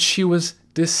 but she was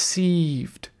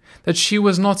deceived. That she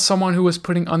was not someone who was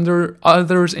putting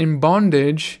others in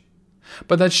bondage,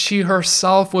 but that she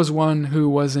herself was one who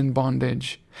was in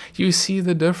bondage. You see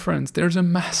the difference? There's a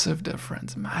massive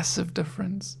difference, massive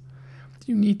difference.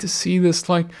 You need to see this.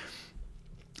 Like,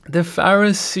 the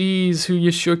Pharisees who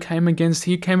Yeshua came against,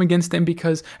 he came against them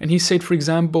because, and he said, for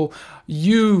example,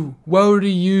 woe to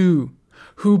you,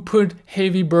 who put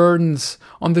heavy burdens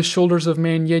on the shoulders of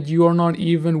men, yet you are not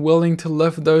even willing to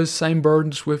lift those same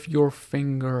burdens with your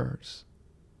fingers.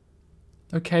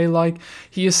 Okay, like,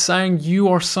 he is saying you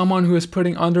are someone who is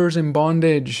putting others in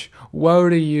bondage. Woe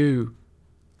to you.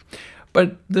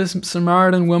 But this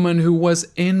Samaritan woman who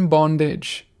was in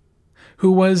bondage,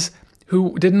 who was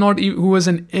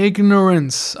in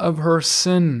ignorance of her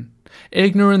sin,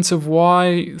 ignorance of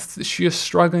why she is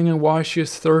struggling and why she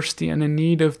is thirsty and in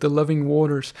need of the living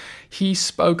waters. He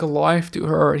spoke life to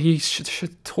her. He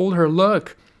told her,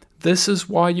 look, this is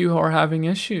why you are having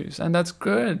issues, and that's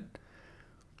good.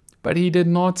 But he did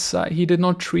not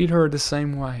treat her the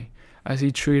same way as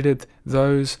he treated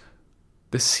those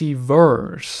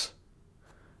deceivers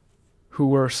who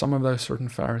were some of those certain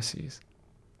Pharisees.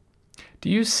 Do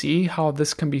you see how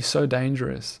this can be so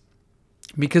dangerous?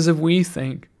 Because if we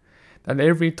think that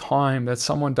every time that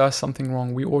someone does something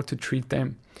wrong, we ought to treat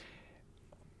them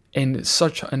in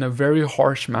a very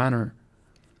harsh manner,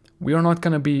 we are not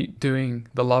going to be doing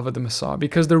the love of the Messiah.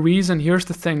 Because the reason, here's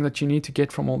the thing that you need to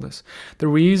get from all this. The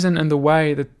reason and the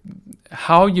way that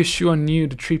how Yeshua knew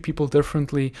to treat people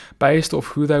differently based off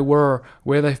who they were,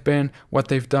 where they've been, what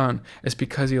they've done, is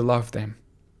because he loved them.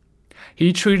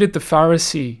 He treated the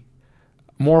Pharisee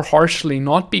more harshly,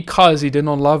 not because he did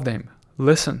not love them.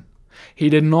 Listen, he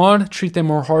did not treat them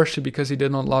more harshly because he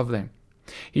did not love them.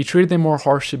 He treated them more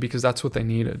harshly because that's what they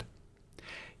needed.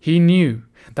 He knew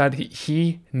that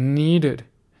he needed,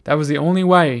 that was the only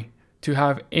way to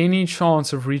have any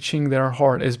chance of reaching their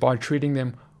heart is by treating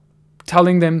them,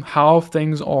 telling them how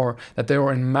things are, that they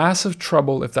are in massive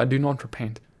trouble if they do not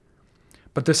repent.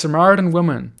 But the Samaritan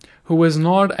woman, who was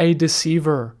not a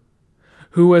deceiver,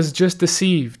 who was just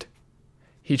deceived,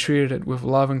 he treated it with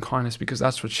love and kindness because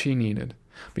that's what she needed.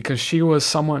 Because she was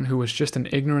someone who was just an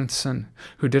ignorant sin,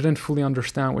 who didn't fully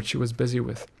understand what she was busy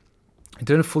with.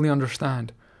 Didn't fully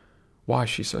understand why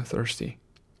she's so thirsty.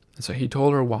 And so he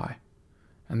told her why.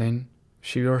 And then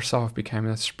she herself became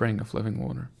that spring of living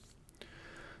water.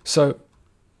 So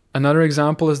another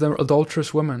example is the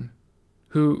adulterous woman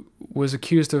who was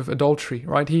accused of adultery,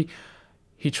 right?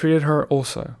 He treated her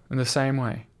also in the same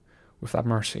way with that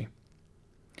mercy.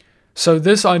 So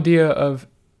this idea of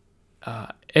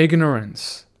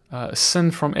ignorance,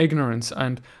 sin from ignorance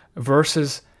and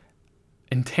versus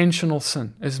intentional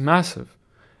sin is massive.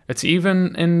 It's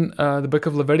even in the book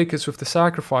of Leviticus with the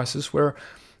sacrifices, where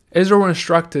Israel were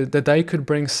instructed that they could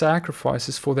bring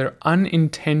sacrifices for their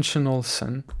unintentional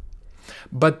sin,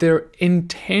 but their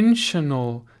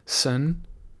intentional sin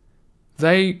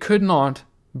they could not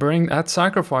bring that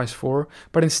sacrifice for,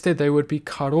 but instead they would be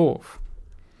cut off.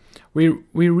 We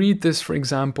read this, for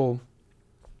example,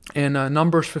 in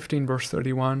Numbers 15 verse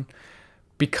 31,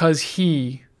 because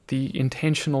he, the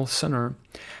intentional sinner,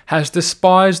 has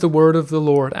despised the word of the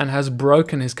Lord and has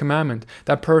broken his commandment,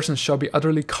 that person shall be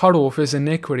utterly cut off, his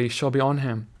iniquity shall be on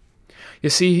him. You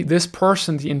see, this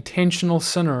person, the intentional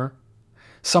sinner,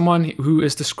 someone who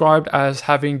is described as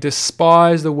having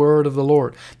despised the word of the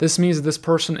Lord. This means that this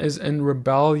person is in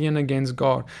rebellion against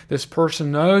God. This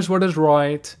person knows what is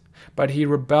right, but he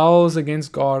rebels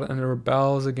against God and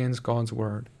rebels against God's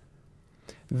word.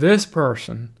 This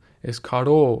person is cut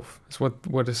off. It's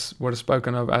what is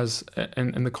spoken of as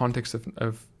in the context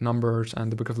of Numbers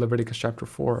and the book of Leviticus chapter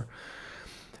 4.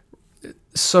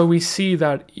 So we see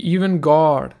that even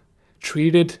God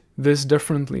treated this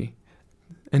differently.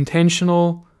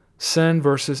 Intentional sin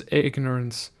versus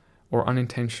ignorance or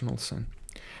unintentional sin.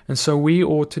 And so we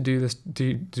ought to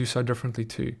do so differently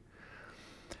too.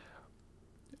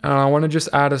 And I want to just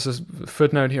add as a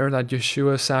footnote here that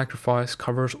Yeshua's sacrifice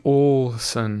covers all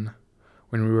sin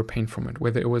when we repent from it,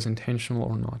 whether it was intentional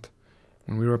or not.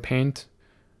 When we repent,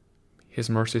 his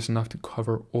mercy is enough to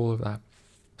cover all of that.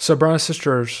 So brothers and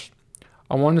sisters,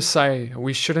 I want to say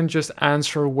we shouldn't just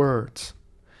answer words,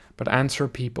 but answer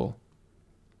people.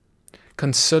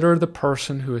 Consider the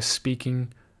person who is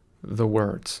speaking the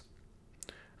words.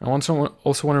 I also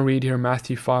want to read here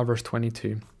Matthew 5 verse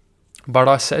 22. But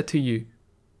I said to you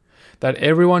that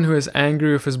everyone who is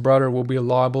angry with his brother will be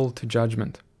liable to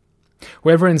judgment.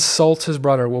 Whoever insults his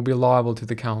brother will be liable to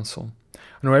the council.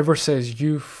 And whoever says,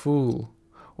 you fool,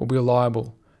 will be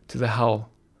liable to the hell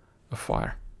of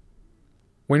fire.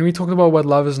 When we talked about what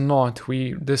love is not,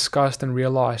 we discussed and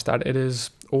realized that it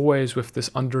is always with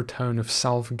this undertone of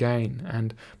self-gain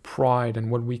and pride and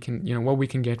what we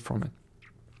can get from it.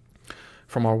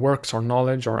 From our works, our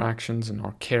knowledge, our actions, and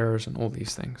our cares, and all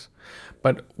these things.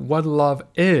 But what love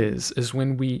is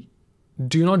when we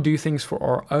do not do things for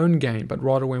our own gain, but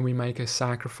rather when we make a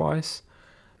sacrifice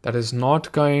that is not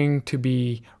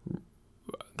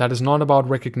about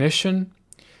recognition,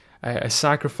 a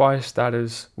sacrifice that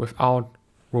is without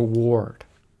reward.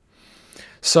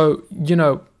 So,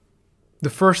 the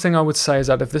first thing I would say is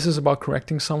that if this is about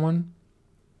correcting someone,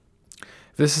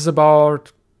 if this is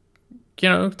about,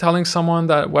 telling someone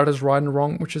that what is right and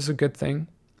wrong, which is a good thing,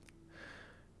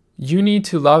 you need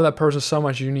to love that person so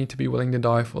much you need to be willing to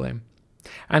die for them.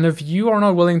 And if you are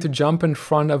not willing to jump in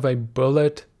front of a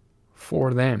bullet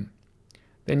for them,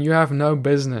 then you have no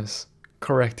business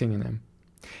correcting them.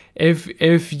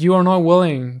 If you are not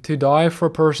willing to die for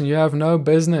a person, you have no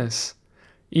business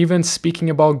even speaking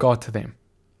about God to them.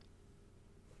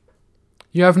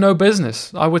 You have no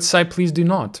business. I would say please do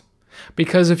not.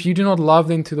 Because if you do not love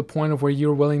them to the point of where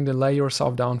you're willing to lay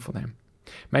yourself down for them,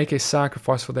 make a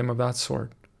sacrifice for them of that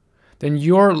sort, then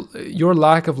your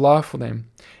lack of love for them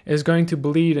is going to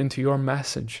bleed into your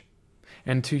message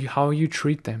and to how you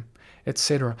treat them,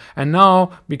 etc. And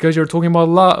now, because you're talking about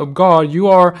love, God, you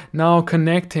are now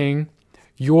connecting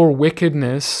your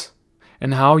wickedness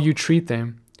and how you treat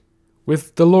them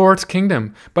with the Lord's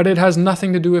kingdom. But it has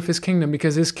nothing to do with his kingdom,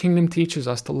 because his kingdom teaches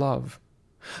us to love.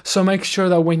 So make sure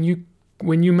that when you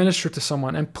minister to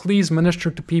someone, and please minister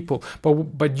to people,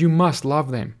 but you must love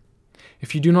them.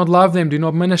 If you do not love them, do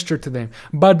not minister to them.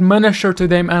 But minister to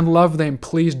them and love them.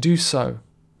 Please do so.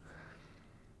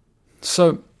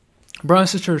 So,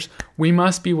 brothers and sisters, we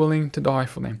must be willing to die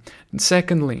for them. And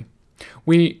secondly,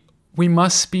 we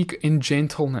must speak in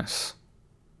gentleness.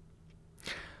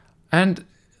 And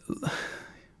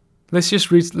let's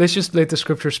just let the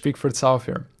scripture speak for itself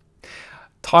here.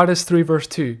 Titus 3 verse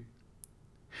 2.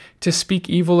 To speak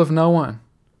evil of no one,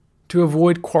 to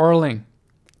avoid quarreling,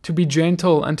 to be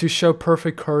gentle and to show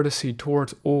perfect courtesy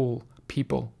towards all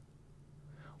people.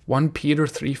 1 Peter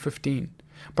 3:15.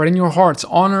 But in your hearts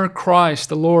honor Christ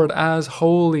the Lord as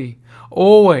holy,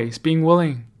 always being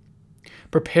willing,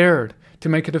 prepared to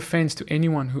make a defense to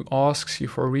anyone who asks you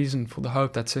for a reason for the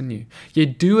hope that's in you.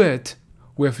 Yet do it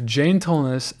with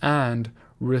gentleness and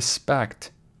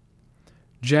respect.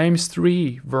 James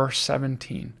 3 verse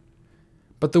 17.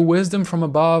 But the wisdom from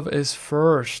above is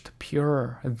first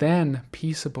pure, then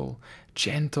peaceable,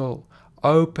 gentle,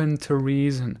 open to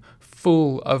reason,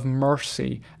 full of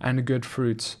mercy and good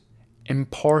fruits,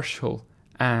 impartial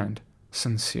and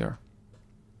sincere.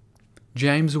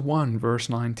 James 1 verse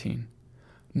 19.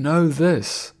 Know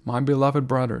this, my beloved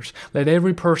brothers, let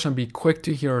every person be quick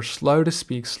to hear, slow to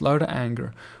speak, slow to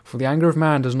anger, for the anger of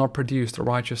man does not produce the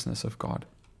righteousness of God.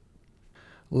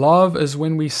 Love is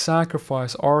when we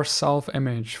sacrifice our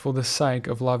self-image for the sake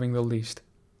of loving the least.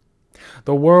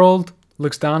 The world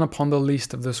looks down upon the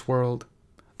least of this world,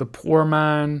 the poor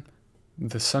man,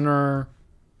 the sinner,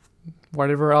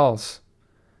 whatever else.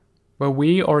 But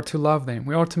we are to love them.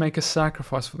 We are to make a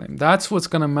sacrifice for them. That's what's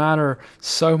going to matter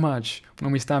so much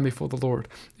when we stand before the Lord,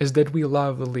 is that we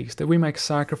love the least, that we make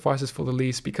sacrifices for the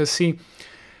least. Because see,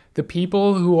 the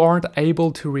people who aren't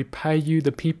able to repay you,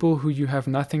 the people who you have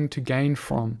nothing to gain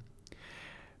from,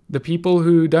 the people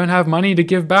who don't have money to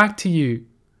give back to you,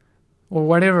 or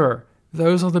whatever,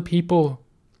 those are the people.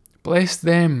 Bless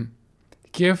them.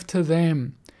 Give to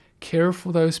them. Care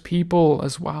for those people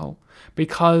as well.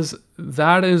 Because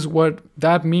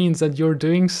that means that you're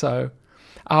doing so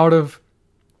out of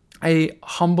a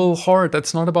humble heart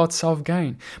that's not about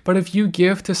self-gain. But if you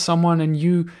give to someone and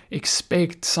you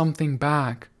expect something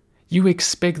back, you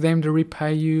expect them to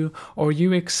repay you, or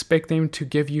you expect them to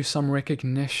give you some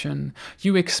recognition,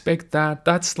 you expect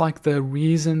that's like the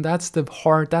reason, that's the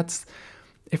heart, that's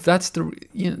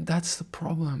the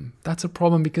problem. That's a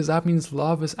problem, because that means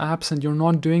love is absent. You're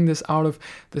not doing this out of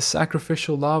the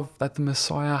sacrificial love that the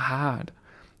Messiah had.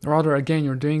 Rather, again,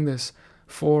 you're doing this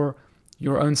for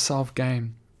your own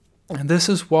self-gain. And this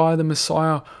is why the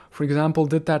Messiah, for example,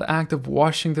 did that act of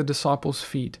washing the disciples'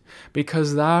 feet,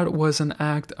 because that was an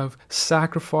act of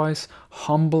sacrifice,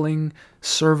 humbling,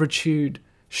 servitude,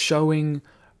 showing,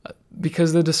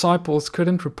 because the disciples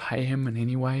couldn't repay him in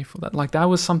any way for that. Like, that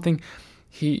was something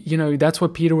that's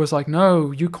what Peter was like,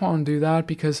 no, you can't do that,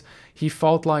 because he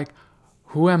felt like,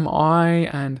 who am I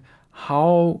and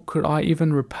how could I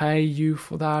even repay you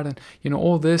for that? And,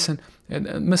 all this. And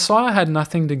Messiah had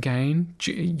nothing to gain.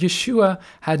 Yeshua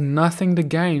had nothing to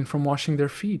gain from washing their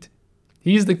feet.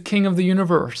 He's the king of the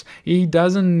universe. He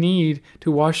doesn't need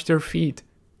to wash their feet.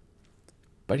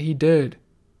 But he did.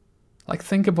 Like,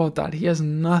 think about that. He has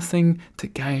nothing to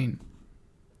gain.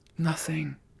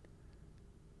 Nothing.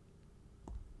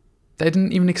 They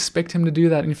didn't even expect him to do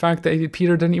that. In fact,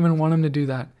 Peter didn't even want him to do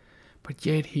that. But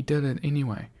yet he did it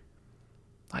anyway.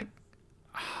 Like,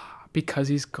 because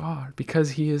he's God.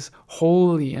 Because he is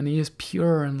holy and he is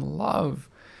pure and love.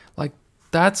 Like,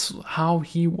 that's how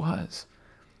he was.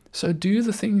 So do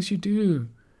the things you do.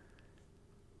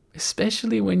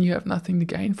 Especially when you have nothing to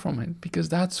gain from it. Because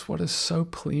that's what is so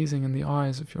pleasing in the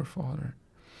eyes of your Father.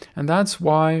 And that's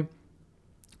why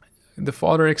the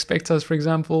Father expects us, for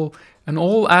example, in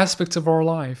all aspects of our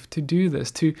life, to do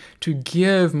this, to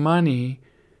give money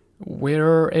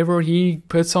wherever he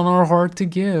puts on our heart to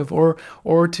give,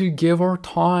 or to give our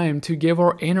time, to give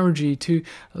our energy, to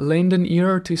lend an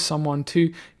ear to someone,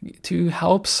 to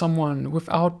help someone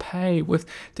without pay,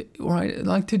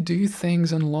 to do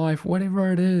things in life,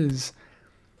 whatever it is,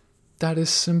 that is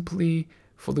simply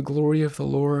for the glory of the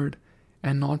Lord.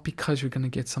 And not because you're going to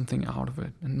get something out of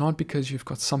it. And not because you've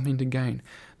got something to gain.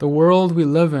 The world we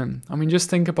live in, just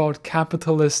think about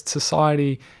capitalist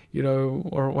society,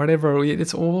 or whatever.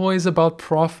 It's always about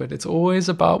profit. It's always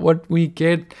about what we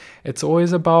get. It's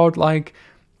always about, like,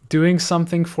 doing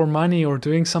something for money or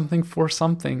doing something for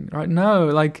something, right?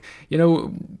 No,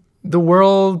 the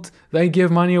world, they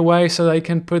give money away so they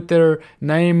can put their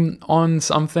name on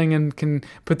something and can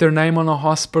put their name on a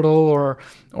hospital or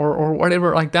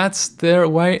whatever. Like, that's their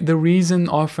way, the reason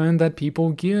often that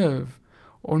people give,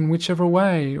 or in whichever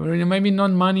way, or maybe not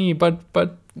money, but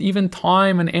even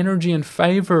time and energy and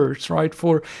favors, right?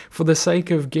 For the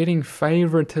sake of getting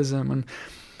favoritism, and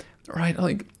right,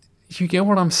 like, you get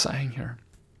what I'm saying here.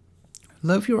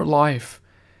 Live your life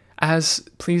as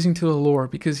pleasing to the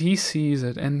Lord, because he sees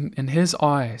it, and his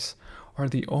eyes are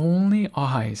the only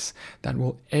eyes that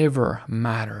will ever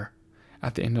matter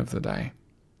at the end of the day.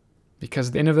 Because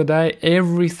at the end of the day,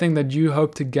 everything that you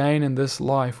hope to gain in this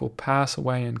life will pass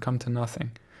away and come to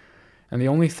nothing. And the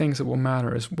only things that will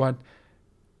matter is what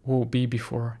will be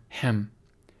before him.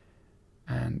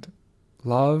 And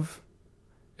love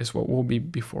is what will be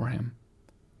before him.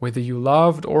 Whether you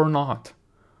loved or not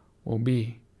will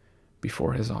be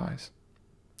before his eyes.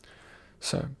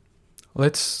 So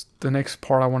the next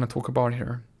part I want to talk about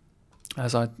here,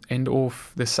 as I end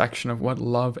off this section of what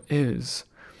love is.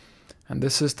 And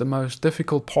this is the most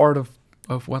difficult part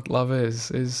of what love is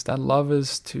that love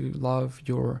is to love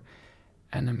your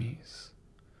enemies.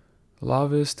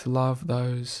 Love is to love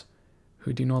those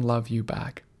who do not love you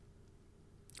back.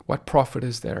 What profit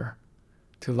is there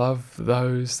to love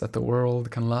those that the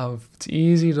world can love? It's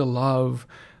easy to love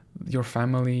your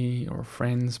family or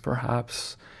friends,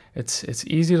 perhaps, It's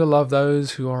easy to love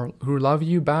those who love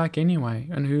you back anyway,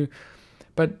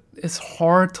 but it's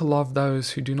hard to love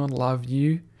those who do not love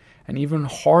you, and even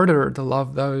harder to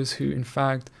love those who in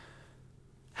fact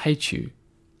hate you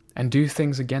and do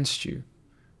things against you,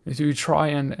 to try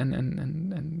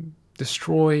and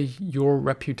destroy your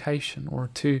reputation, or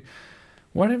to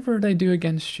whatever they do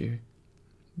against you.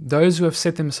 Those who have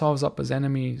set themselves up as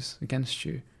enemies against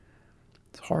you,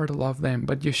 it's hard to love them.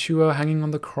 But Yeshua, hanging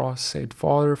on the cross, said,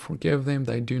 Father, forgive them.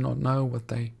 They do not know what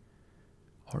they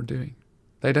are doing.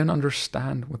 They don't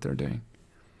understand what they're doing.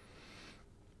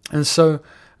 And so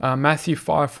Matthew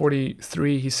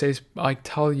 5:43, he says, I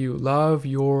tell you, love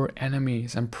your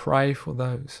enemies and pray for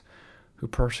those who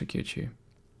persecute you.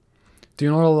 Do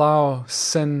not allow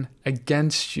sin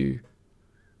against you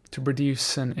to produce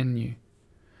sin in you.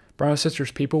 Brothers and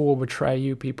sisters, people will betray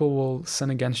you. People will sin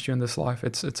against you in this life.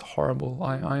 It's horrible.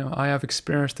 I have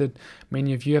experienced it.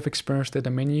 Many of you have experienced it,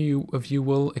 and many of you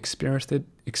will experience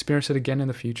it again in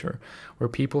the future, where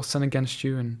people sin against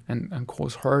you and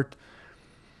cause hurt.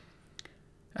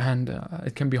 And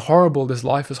it can be horrible. This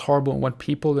life is horrible. And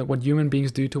what human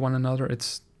beings do to one another,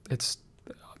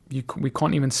 we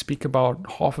can't even speak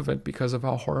about half of it because of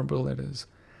how horrible it is.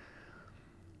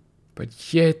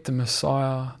 But yet the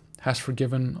Messiah has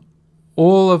forgiven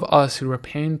all of us who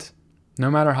repent, no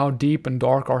matter how deep and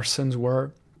dark our sins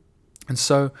were. And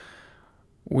so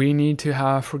we need to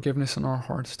have forgiveness in our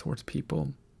hearts towards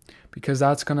people, because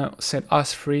that's going to set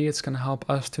us free. It's going to help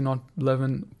us to not live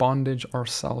in bondage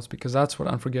ourselves, because that's what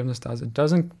unforgiveness does. It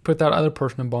doesn't put that other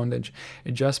person in bondage.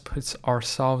 It just puts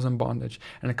ourselves in bondage,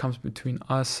 and it comes between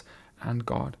us and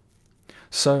God.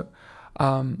 So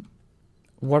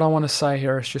what I want to say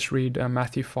here is just read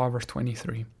Matthew 5 verse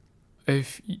 23.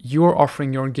 If you're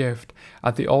offering your gift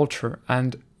at the altar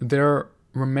and there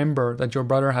remember that your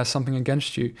brother has something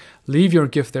against you, leave your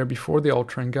gift there before the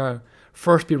altar and go.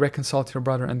 First be reconciled to your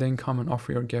brother and then come and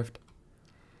offer your gift.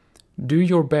 Do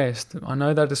your best. I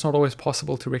know that it's not always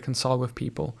possible to reconcile with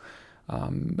people.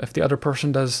 If the other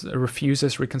person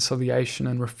refuses reconciliation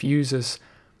and refuses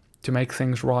to make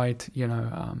things right,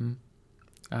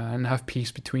 and have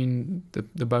peace between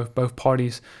the both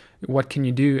parties, what can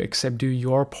you do except do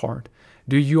your part?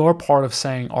 Do your part of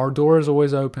saying, our door is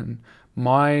always open.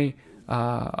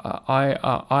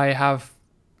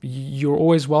 You're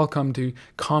always welcome to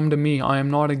come to me. I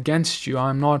am not against you. I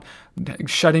am not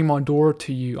shutting my door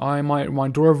to you. My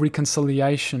door of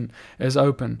reconciliation is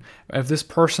open. If this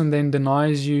person then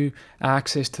denies you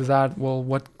access to that, well,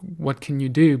 what can you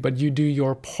do? But you do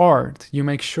your part. You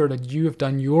make sure that you have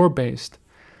done your best.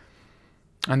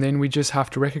 And then we just have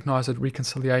to recognize that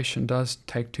reconciliation does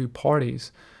take two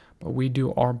parties, but we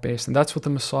do our best. And that's what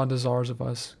the Messiah desires of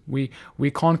us. We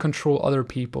can't control other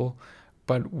people,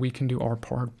 but we can do our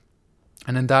part.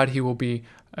 And in that he will be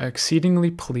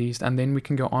exceedingly pleased, and then we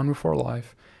can go on with our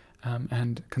life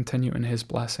and continue in his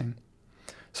blessing.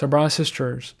 So brothers and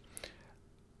sisters,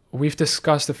 we've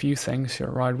discussed a few things here,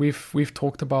 right? We've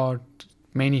talked about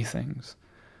many things.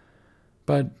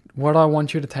 But what I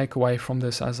want you to take away from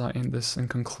this as I end this and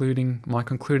my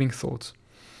concluding thoughts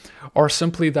are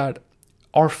simply that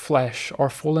our flesh, our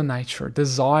fallen nature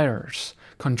desires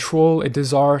control, it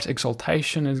desires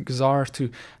exaltation, it desires to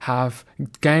have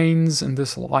gains in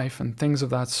this life and things of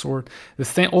that sort.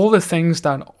 All the things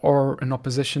that are in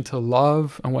opposition to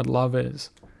love and what love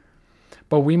is.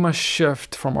 But we must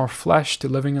shift from our flesh to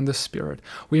living in the Spirit.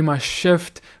 We must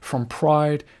shift from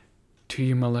pride to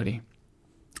humility.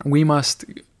 We must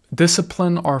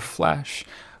discipline our flesh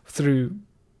through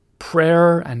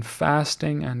prayer and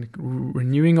fasting and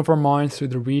renewing of our minds through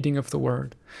the reading of the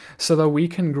Word, so that we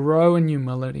can grow in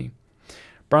humility.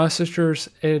 Brothers and sisters,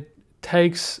 it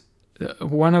takes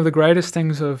one of the greatest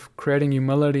things of creating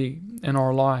humility in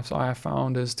our lives, I have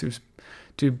found, is to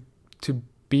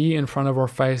be in front of our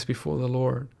face before the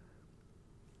Lord.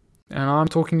 And I'm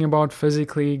talking about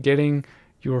physically getting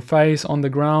your face on the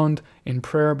ground in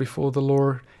prayer before the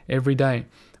Lord every day.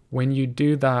 When you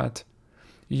do that,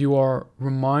 you are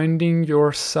reminding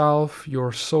yourself,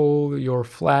 your soul, your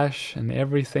flesh, and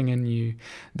everything in you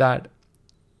that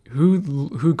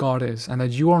who God is, and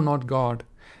that you are not God,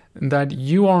 and that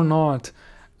you are not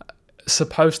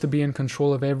supposed to be in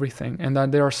control of everything, and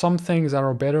that there are some things that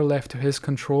are better left to His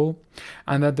control,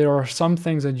 and that there are some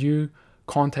things that you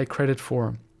can't take credit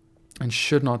for and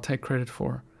should not take credit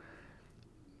for.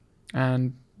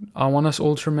 And I want us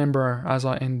all to remember, as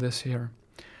I end this here,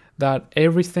 that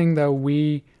everything that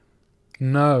we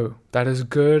know that is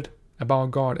good about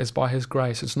God is by His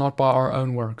grace. It's not by our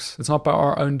own works. It's not by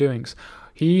our own doings.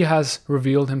 He has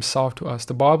revealed Himself to us.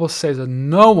 The Bible says that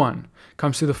no one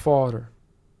comes to the Father.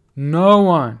 No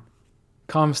one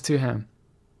comes to him.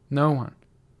 No one.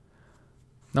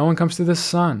 No one comes to the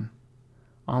Son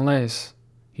unless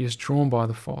he is drawn by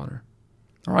the Father.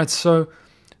 All right, so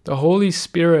the Holy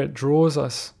Spirit draws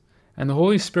us, and the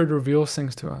Holy Spirit reveals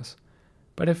things to us.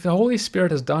 But if the Holy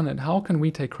Spirit has done it, how can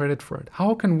we take credit for it?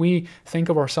 How can we think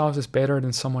of ourselves as better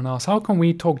than someone else? How can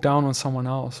we talk down on someone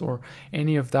else or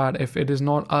any of that if it is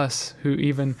not us who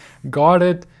even got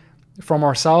it from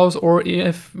ourselves, or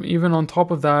if even on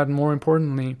top of that, more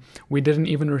importantly, we didn't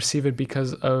even receive it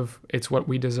because of it's what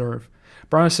we deserve.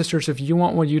 Brothers and sisters, if you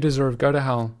want what you deserve, go to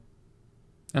hell.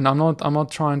 And I'm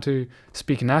not trying to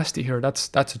speak nasty here. That's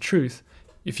the truth.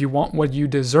 If you want what you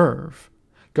deserve,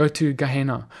 go to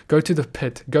Gehenna, go to the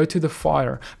pit, go to the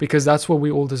fire, because that's what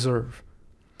we all deserve.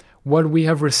 What we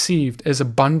have received is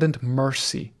abundant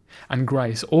mercy and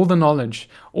grace. All the knowledge,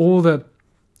 all the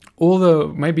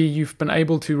maybe you've been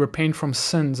able to repent from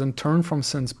sins and turn from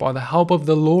sins by the help of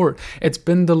the Lord. It's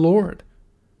been the Lord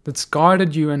that's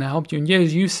guided you and helped you. And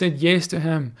yes, you said yes to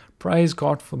him. Praise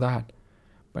God for that.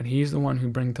 But he's the one who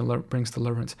brings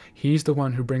deliverance. He's the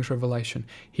one who brings revelation.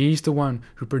 He's the one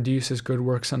who produces good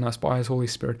works in us by his Holy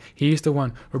Spirit. He's the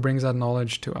one who brings that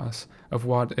knowledge to us of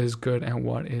what is good and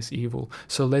what is evil.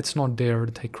 So let's not dare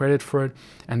to take credit for it,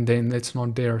 and then let's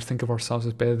not dare think of ourselves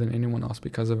as better than anyone else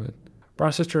because of it.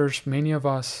 Brothers and sisters, many of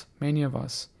us,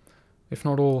 if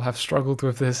not all, have struggled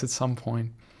with this at some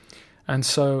point. And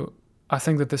so I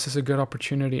think that this is a good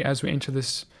opportunity as we enter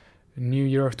this new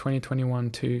year of 2021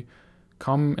 to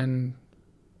come and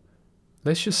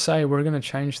let's just say we're going to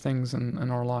change things in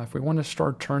our life. We want to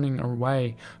start turning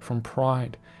away from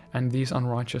pride and these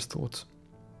unrighteous thoughts.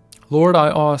 Lord, I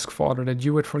ask, Father, that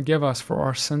you would forgive us for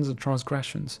our sins and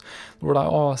transgressions. Lord, I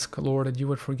ask, Lord, that you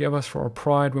would forgive us for our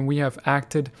pride when we have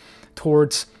acted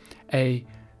towards a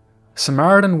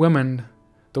Samaritan woman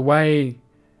the way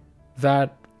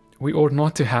that we ought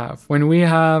not to have. When we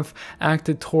have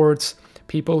acted towards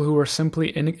people who are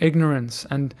simply in ignorance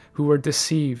and who are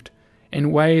deceived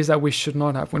in ways that we should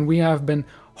not have. When we have been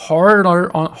harder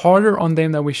on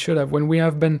them than we should have. When we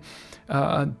have been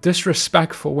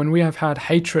disrespectful, when we have had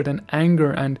hatred and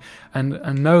anger and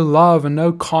no love and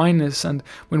no kindness, and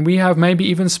when we have maybe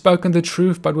even spoken the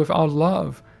truth but without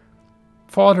love.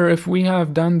 Father, if we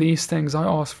have done these things, I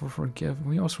ask for forgiveness.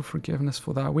 We ask for forgiveness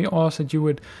for that. We ask that you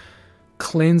would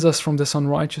cleanse us from this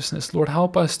unrighteousness. Lord,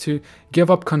 help us to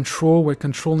give up control where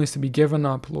control needs to be given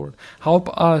up, Lord. Help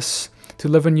us to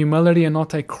live in humility and not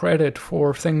take credit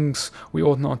for things we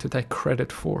ought not to take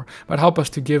credit for, but help us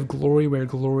to give glory where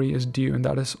glory is due, and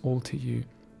that is all to you.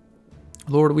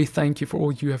 Lord, we thank you for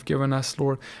all you have given us,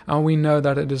 Lord, and we know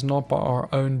that it is not by our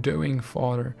own doing,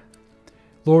 Father.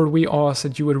 Lord, we ask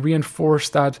that you would reinforce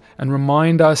that and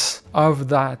remind us of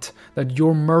that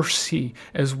your mercy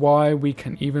is why we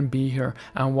can even be here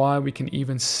and why we can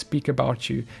even speak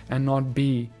about you and not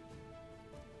be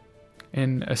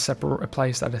in a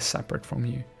place that is separate from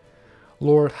you.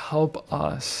 Lord, help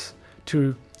us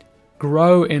to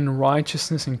grow in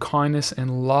righteousness and kindness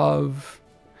and love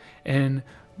and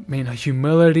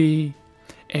humility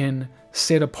and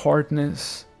set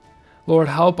apartness. Lord,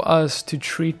 help us to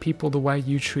treat people the way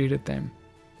you treated them.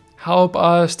 Help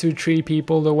us to treat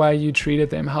people the way you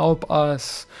treated them. Help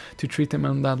us to treat them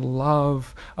in that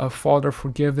love of Father,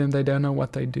 forgive them. They don't know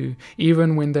what they do.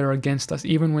 Even when they're against us,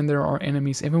 even when they're our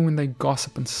enemies, even when they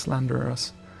gossip and slander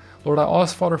us. Lord, I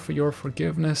ask, Father, for your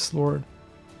forgiveness, Lord,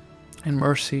 and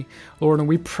mercy, Lord. And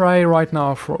we pray right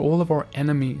now for all of our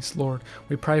enemies, Lord.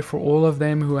 We pray for all of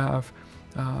them who have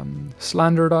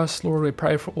slandered us, Lord. We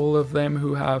pray for all of them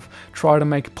who have tried to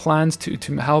make plans to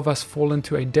help us fall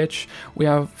into a ditch. We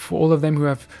have for all of them who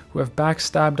have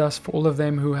backstabbed us, for all of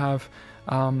them who have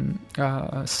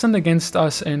sinned against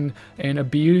us in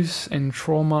abuse, in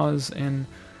traumas, and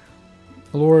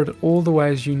Lord, all the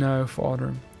ways you know,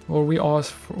 Father. Lord, we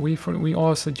ask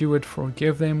that you would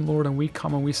forgive them, Lord, and we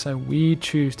come and we say we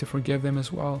choose to forgive them as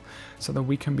well, so that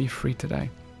we can be free today.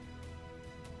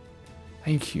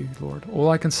 Thank you, Lord.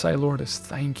 All I can say, Lord, is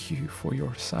thank you for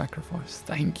your sacrifice.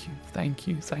 Thank you, thank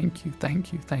you, thank you,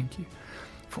 thank you, thank you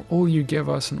for all you give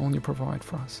us and all you provide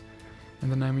for us. In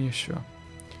the name of Yeshua.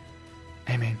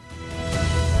 Amen.